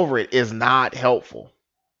get over it is not helpful.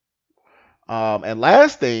 And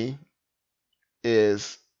last thing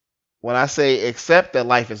is, when I say accept that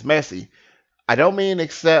life is messy, I don't mean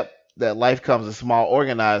accept that life comes a small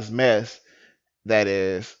organized mess that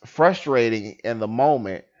is frustrating in the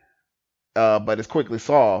moment, but is quickly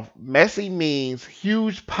solved. Messy means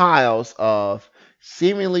huge piles of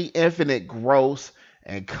seemingly infinite gross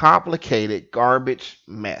and complicated garbage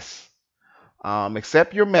mess.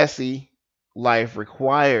 Accept your messy life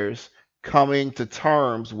requires coming to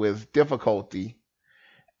terms with difficulty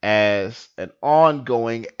as an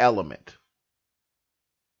ongoing element.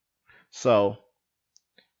 So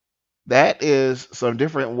that is some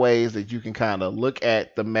different ways that you can kind of look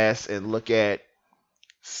at the mess and look at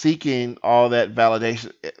seeking all that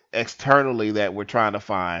validation externally that we're trying to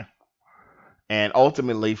find, and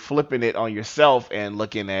ultimately flipping it on yourself and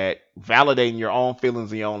looking at validating your own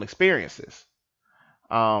feelings and your own experiences.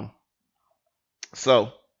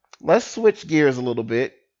 So let's switch gears a little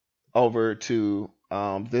bit over to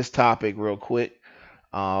this topic real quick.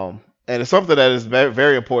 And it's something that is very,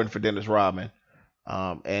 very important for Dennis Rodman.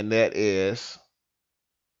 And that is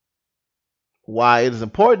why it is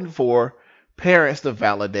important for parents to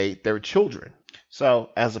validate their children. So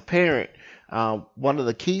as a parent, one of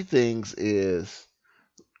the key things is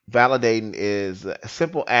validating is a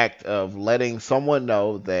simple act of letting someone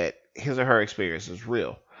know that his or her experience is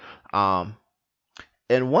real.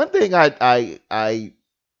 And one thing I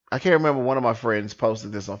can't remember, one of my friends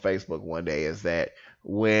posted this on Facebook one day, is that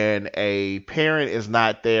when a parent is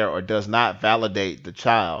not there or does not validate the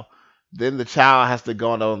child, then the child has to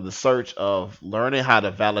go on the search of learning how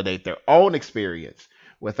to validate their own experience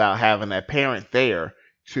without having that parent there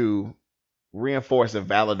to reinforce and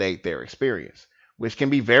validate their experience, which can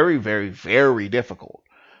be very, very, very difficult.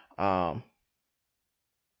 Um,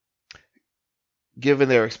 Given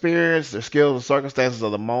their experience, their skills, and circumstances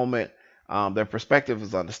of the moment, their perspective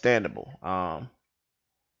is understandable.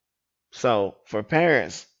 So for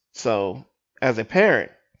parents, so as a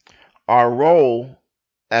parent, our role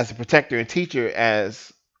as a protector and teacher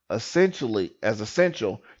as essential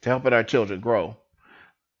to helping our children grow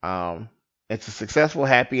into successful,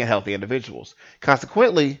 happy, and healthy individuals.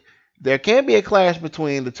 Consequently, there can be a clash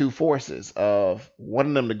between the two forces of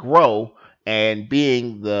wanting them to grow and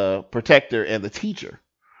being the protector and the teacher.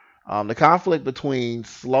 The conflict between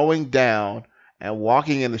slowing down and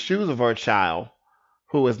walking in the shoes of our child,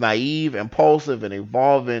 who is naive, impulsive, and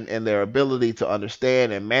evolving in their ability to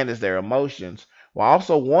understand and manage their emotions, while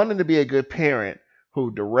also wanting to be a good parent who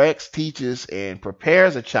directs, teaches, and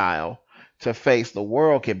prepares a child to face the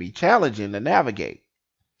world, can be challenging to navigate.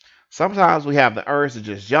 Sometimes we have the urge to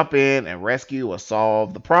just jump in and rescue or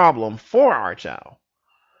solve the problem for our child.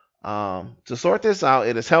 To sort this out,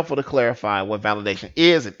 it is helpful to clarify what validation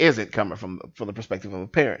is and isn't coming from the perspective of a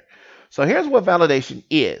parent. So here's what validation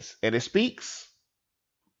is, and it speaks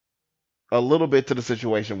a little bit to the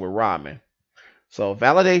situation with Rodman. So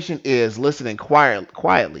validation is listening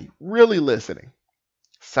quietly, really listening,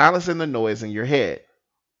 silencing the noise in your head,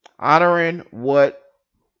 honoring what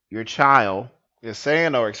your child is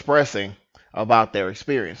saying or expressing about their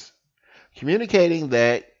experience, communicating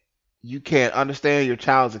that you can understand your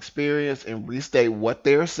child's experience and restate what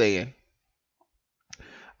they're saying.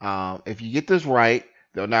 If you get this right,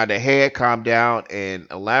 they'll nod their head, calm down, and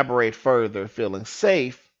elaborate further, feeling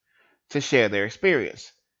safe to share their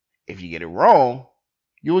experience. If you get it wrong,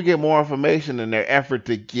 you will get more information in their effort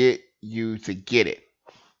to get you to get it.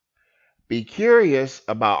 Be curious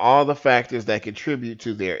about all the factors that contribute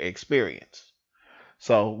to their experience.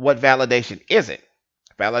 So, what validation isn't?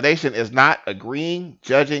 Validation is not agreeing,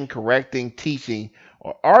 judging, correcting, teaching,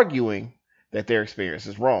 or arguing that their experience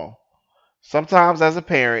is wrong. Sometimes as a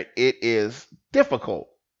parent, it is difficult,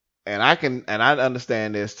 and I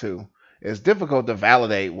understand this too. It's difficult to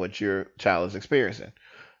validate what your child is experiencing.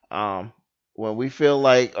 When we feel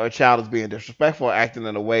like our child is being disrespectful, acting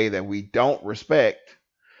in a way that we don't respect,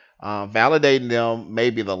 validating them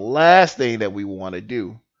may be the last thing that we want to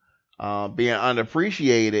do. Being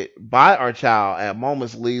unappreciated by our child at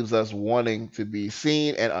moments leaves us wanting to be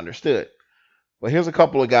seen and understood. But here's a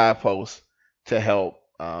couple of guideposts to help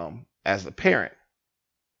as a parent.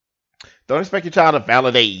 Don't expect your child to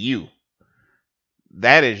validate you.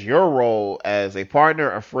 That is your role as a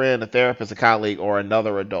partner, a friend, a therapist, a colleague, or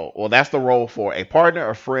another adult. Well, that's the role for a partner,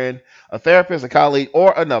 a friend, a therapist, a colleague,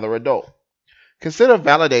 or another adult. Consider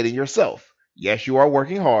validating yourself. Yes, you are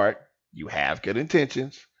working hard. You have good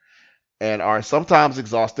intentions and are sometimes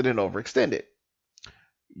exhausted and overextended.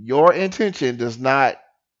 Your intention does not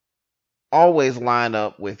always line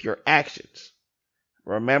up with your actions.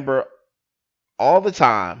 Remember all the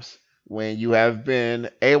times when you have been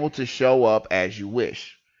able to show up as you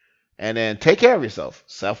wish. And then take care of yourself.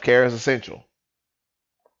 Self-care is essential.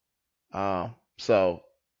 So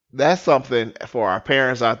that's something for our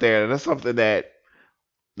parents out there. And that's something that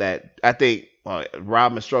I think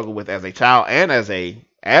Rodman struggled with as a child and as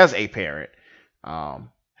a parent.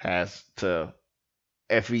 Has to,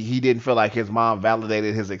 if he didn't feel like his mom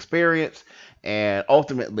validated his experience, and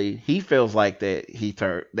ultimately he feels like that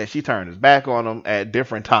she turned his back on him at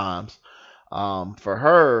different times. For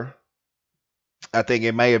her, I think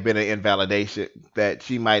it may have been an invalidation that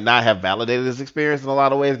she might not have validated his experience in a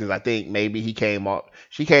lot of ways, because I think maybe she came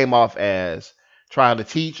off as trying to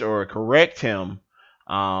teach or correct him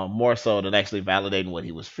more so than actually validating what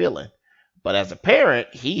he was feeling. But as a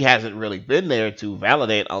parent, he hasn't really been there to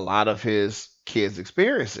validate a lot of his kids'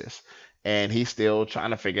 experiences. And he's still trying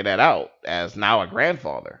to figure that out as now a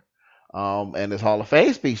grandfather. In his Hall of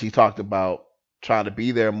Fame speech, he talked about trying to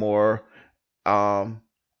be there more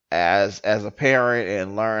as a parent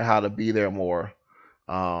and learn how to be there more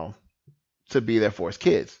to be there for his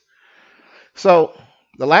kids. So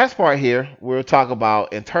the last part here, we'll talk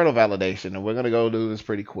about internal validation, and we're going to go do this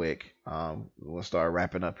pretty quick. We'll start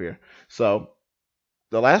wrapping up here. So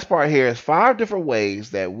the last part here is 5 different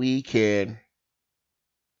ways that we can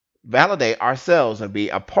validate ourselves and be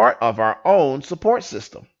a part of our own support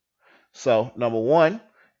system. So number 1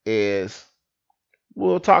 is,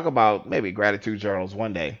 we'll talk about maybe gratitude journals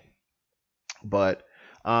one day, but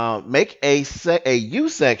make a you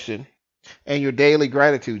section in your daily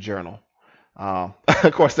gratitude journal.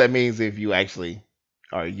 Of course, that means if you actually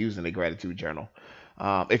are using a gratitude journal.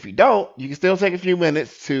 If you don't, you can still take a few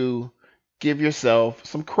minutes to give yourself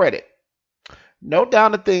some credit. Note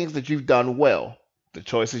down the things that you've done well, the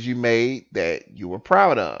choices you made that you were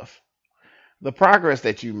proud of, the progress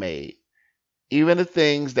that you made, even the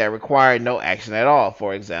things that required no action at all.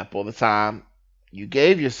 For example, the time you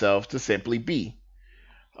gave yourself to simply be.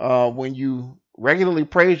 When you regularly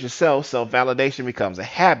praise yourself, self validation becomes a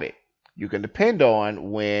habit you can depend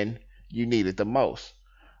on when you need it the most.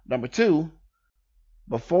 Number two,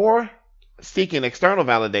 before seeking external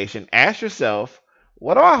validation, ask yourself,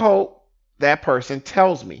 what do I hope that person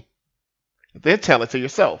tells me? Then tell it to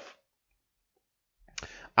yourself.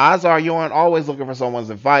 Odds are you aren't always looking for someone's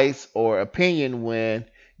advice or opinion when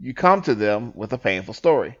you come to them with a painful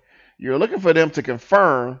story. You're looking for them to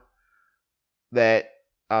confirm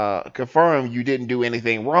you didn't do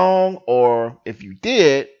anything wrong, or if you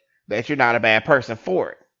did, that you're not a bad person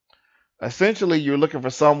for it. Essentially, you're looking for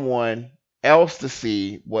someone else to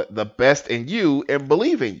see what the best in you and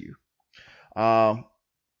believe in you.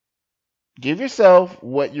 Give yourself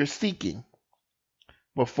what you're seeking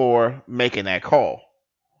before making that call.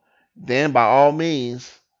 Then, by all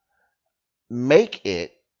means, make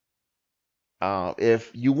it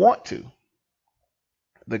if you want to.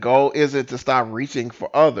 The goal isn't to stop reaching for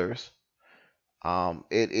others.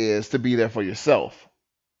 It is to be there for yourself.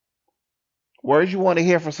 Words you want to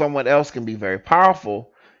hear from someone else can be very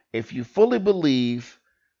powerful if you fully believe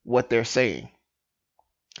what they're saying.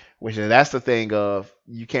 That's the thing of,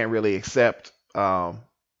 you can't really accept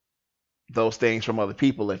those things from other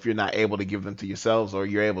people if you're not able to give them to yourselves, or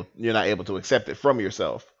you're not able to accept it from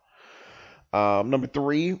yourself. Number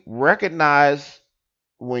three, recognize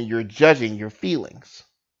when you're judging your feelings.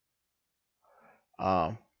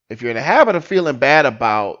 If you're in the habit of feeling bad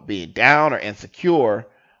about being down or insecure,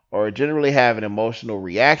 or generally having emotional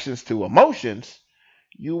reactions to emotions,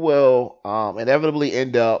 you will inevitably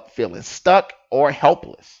end up feeling stuck or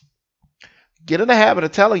helpless. Get in the habit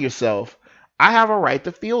of telling yourself, I have a right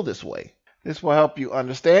to feel this way. This will help you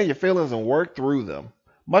understand your feelings and work through them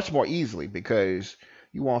much more easily, because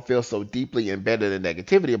you won't feel so deeply embedded in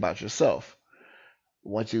negativity about yourself.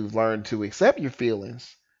 Once you've learned to accept your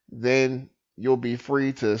feelings, then you'll be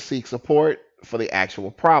free to seek support for the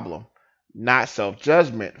actual problem, not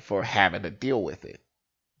self-judgment for having to deal with it.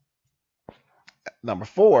 Number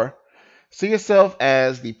four, see yourself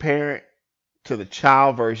as the parent to the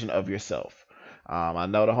child version of yourself. I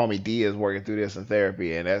know the homie D is working through this in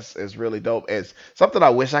therapy, and it's really dope. It's something I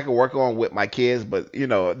wish I could work on with my kids, but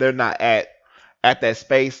they're not at that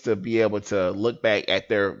space to be able to look back at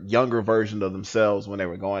their younger version of themselves when they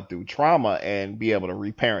were going through trauma and be able to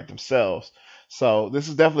reparent themselves. So this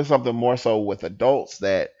is definitely something more so with adults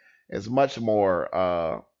that is much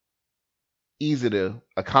more easy to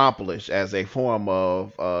accomplish as a form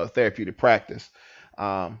of therapeutic practice.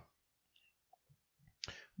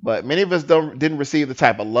 But many of us didn't receive the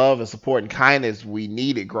type of love and support and kindness we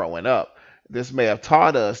needed growing up. This may have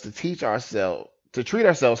taught us to treat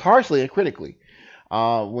ourselves harshly and critically.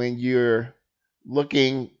 When you're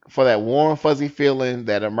looking for that warm, fuzzy feeling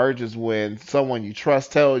that emerges when someone you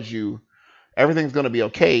trust tells you everything's going to be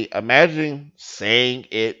okay, imagine saying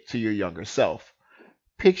it to your younger self.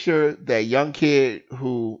 Picture that young kid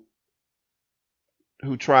who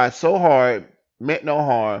tried so hard, meant no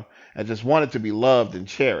harm, and just wanted to be loved and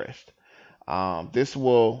cherished. This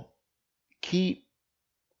will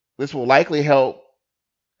likely help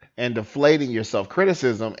in deflating your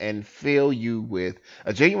self-criticism and fill you with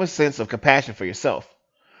a genuine sense of compassion for yourself.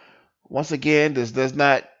 Once again, this does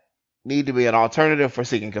not need to be an alternative for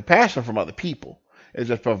seeking compassion from other people. It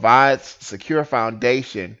just provides secure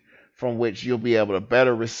foundation from which you'll be able to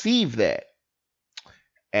better receive that.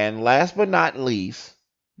 And last but not least,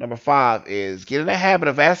 number five is get in the habit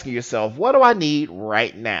of asking yourself, what do I need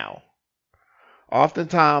right now?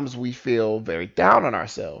 Oftentimes we feel very down on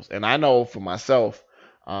ourselves. And I know for myself,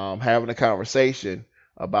 having a conversation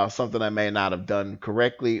about something I may not have done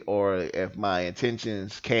correctly, or if my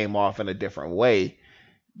intentions came off in a different way,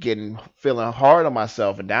 feeling hard on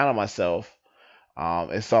myself and down on myself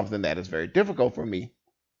is something that is very difficult for me.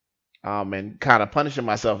 And kind of punishing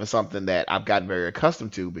myself is something that I've gotten very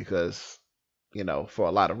accustomed to because, for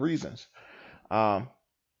a lot of reasons.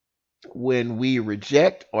 When we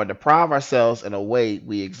reject or deprive ourselves in a way,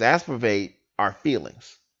 we exacerbate our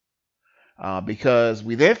feelings. Because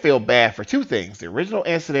we then feel bad for two things: the original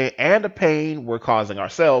incident and the pain we're causing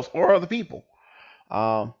ourselves or other people.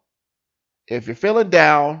 If you're feeling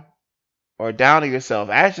down or down on yourself,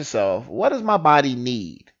 ask yourself, what does my body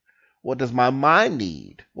need? What does my mind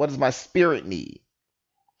need? What does my spirit need?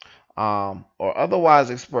 Or otherwise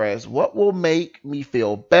express, what will make me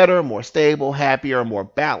feel better, more stable, happier, more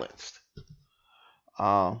balanced?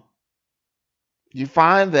 you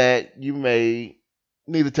find that you may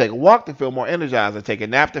need to take a walk to feel more energized, or take a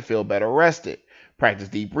nap to feel better rested. Practice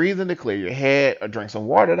deep breathing to clear your head, or drink some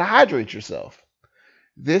water to hydrate yourself.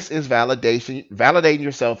 This is validating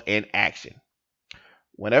yourself in action.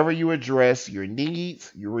 Whenever you address your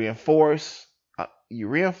needs, you reinforce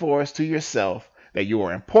to yourself that you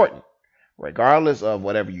are important, regardless of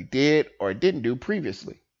whatever you did or didn't do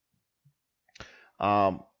previously.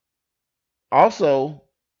 Um, Also,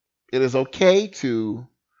 it is okay to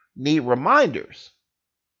need reminders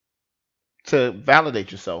to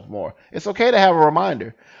validate yourself more. It's okay to have a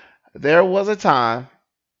reminder. There was a time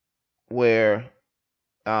where,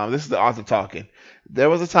 this is the author talking. There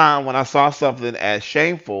was a time when I saw something as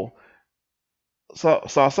shameful,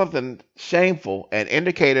 saw something shameful, and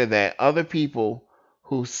indicated that other people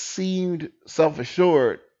who seemed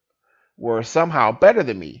self-assured were somehow better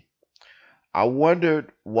than me. I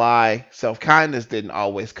wondered why self-kindness didn't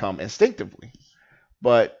always come instinctively.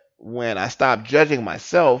 But when I stopped judging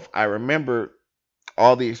myself, I remembered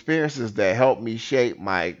all the experiences that helped me shape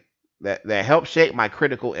my that helped shape my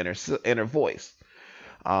critical inner voice.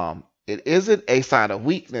 It isn't a sign of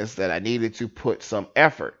weakness that I needed to put in some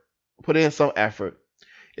effort.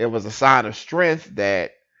 It was a sign of strength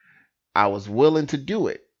that I was willing to do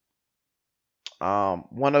it.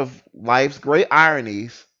 One of life's great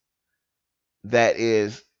ironies that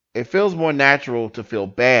is, it feels more natural to feel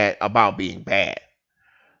bad about being bad.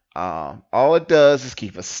 All it does is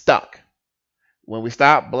keep us stuck. When we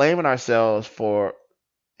stop blaming ourselves for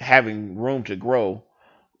having room to grow,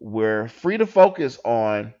 we're free to focus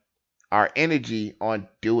on our energy on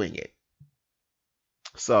doing it.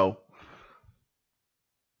 So,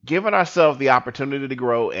 giving ourselves the opportunity to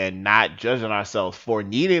grow and not judging ourselves for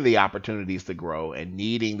needing the opportunities to grow and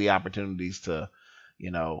needing the opportunities to, you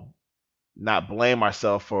know, not blame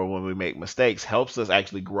ourselves for when we make mistakes helps us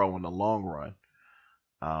actually grow in the long run.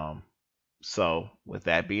 So, with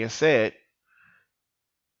that being said,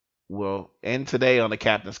 we'll end today on the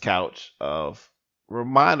captain's couch of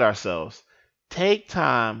remind ourselves, take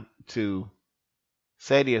time to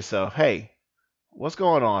say to yourself, hey, what's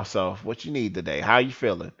going on, self? What you need today? How you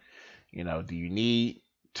feeling? Do you need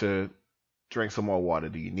to drink some more water?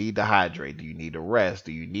 Do you need to hydrate? Do you need to rest?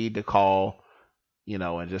 Do you need to call,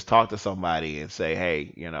 and just talk to somebody and say,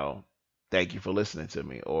 hey, thank you for listening to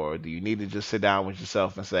me? Or do you need to just sit down with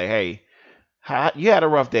yourself and say, hey, you had a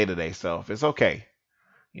rough day today, self. It's okay.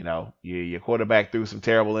 Your quarterback threw some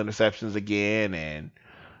terrible interceptions again, and,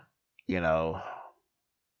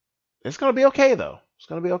 it's going to be okay, though. It's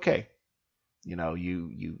going to be okay. You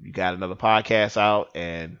got another podcast out,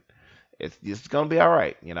 and it's going to be all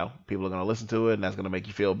right. People are going to listen to it, and that's going to make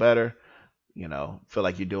you feel better. Feel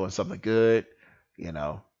like you're doing something good.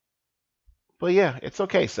 But yeah, it's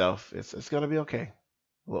okay, self. It's going to be okay.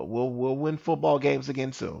 We'll win football games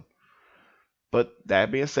again soon. But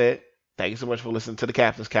that being said, thank you so much for listening to the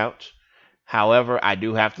Captain's Couch. However, I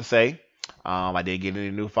do have to say, I did get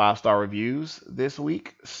any new 5-star reviews this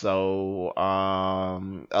week. So,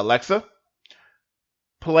 Alexa,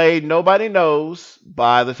 play Nobody Knows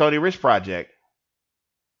by the Tony Rich Project.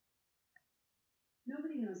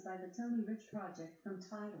 Nobody Knows by the Tony Rich Project from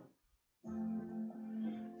Tidal.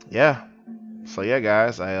 Yeah. So yeah,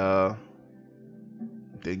 guys, I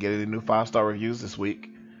didn't get any new 5-star reviews this week.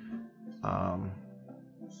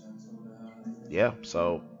 Yeah,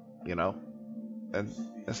 so, and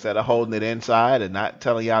instead of holding it inside and not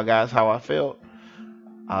telling y'all guys how I felt,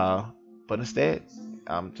 but instead,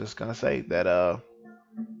 I'm just gonna say that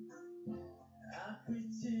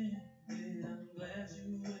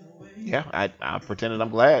yeah, I pretended I'm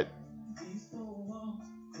glad.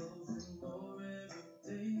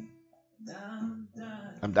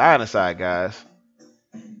 I'm dying inside, guys,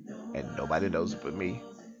 and nobody knows it but me.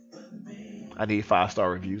 I need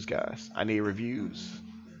 5-star reviews, guys. I need reviews.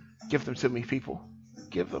 Give them to me, people.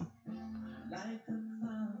 Give them.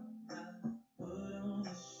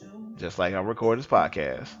 Just like I'm recording this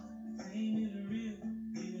podcast.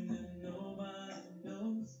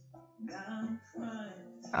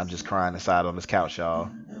 I'm just crying inside on this couch,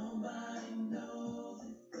 y'all.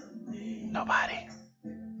 Nobody.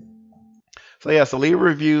 So yeah, so leave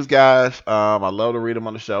reviews, guys. I love to read them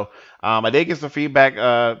on the show. I did get some feedback.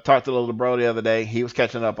 Talked to little bro the other day. He was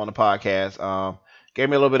catching up on the podcast. Gave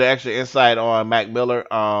me a little bit of extra insight on Mac Miller.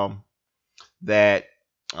 That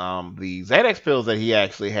the Xanax pills that he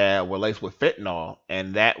actually had were laced with fentanyl,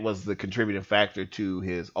 and that was the contributing factor to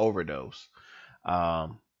his overdose.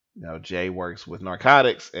 Jay works with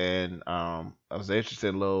narcotics, and I was interested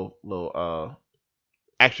in a little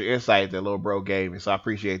extra insight that little bro gave me, so I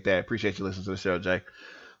appreciate that. Appreciate you listening to the show, Jay.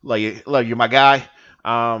 Love you, my guy.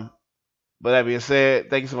 But that being said,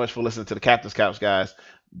 thank you so much for listening to the Captain's Couch, guys.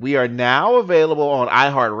 We are now available on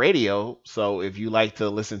iHeartRadio. So if you like to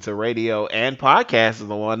listen to radio and podcasts,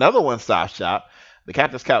 another one-stop shop, the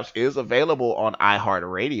Captain's Couch is available on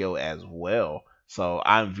iHeartRadio as well. So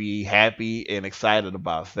I'm happy and excited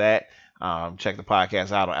about that. Check the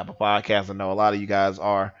podcast out on Apple Podcasts. I know a lot of you guys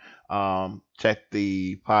are. Check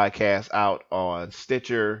the podcast out on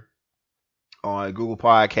Stitcher, on Google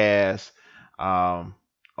Podcasts, on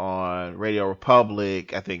Radio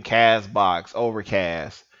Republic, I think CastBox,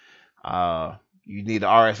 Overcast. You need an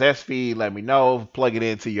RSS feed, let me know. Plug it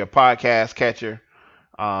into your podcast catcher.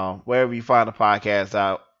 Wherever you find the podcast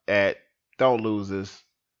out at, don't lose this.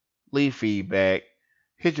 Leave feedback.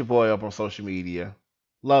 Hit your boy up on social media.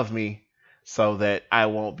 Love me so that I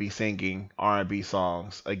won't be singing R&B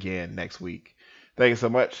songs again next week. Thank you so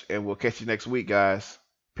much, and we'll catch you next week, guys.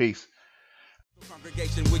 Peace.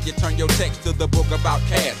 Congregation, will you turn your text to the book about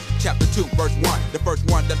Cass? Chapter 2, verse 1. The first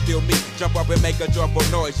one that feel me. Jump up and make a joyful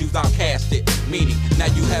noise. You've outcasted. Meaning, now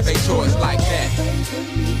you have a choice like that.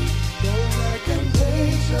 Don't act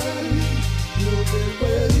impatiently. You'll get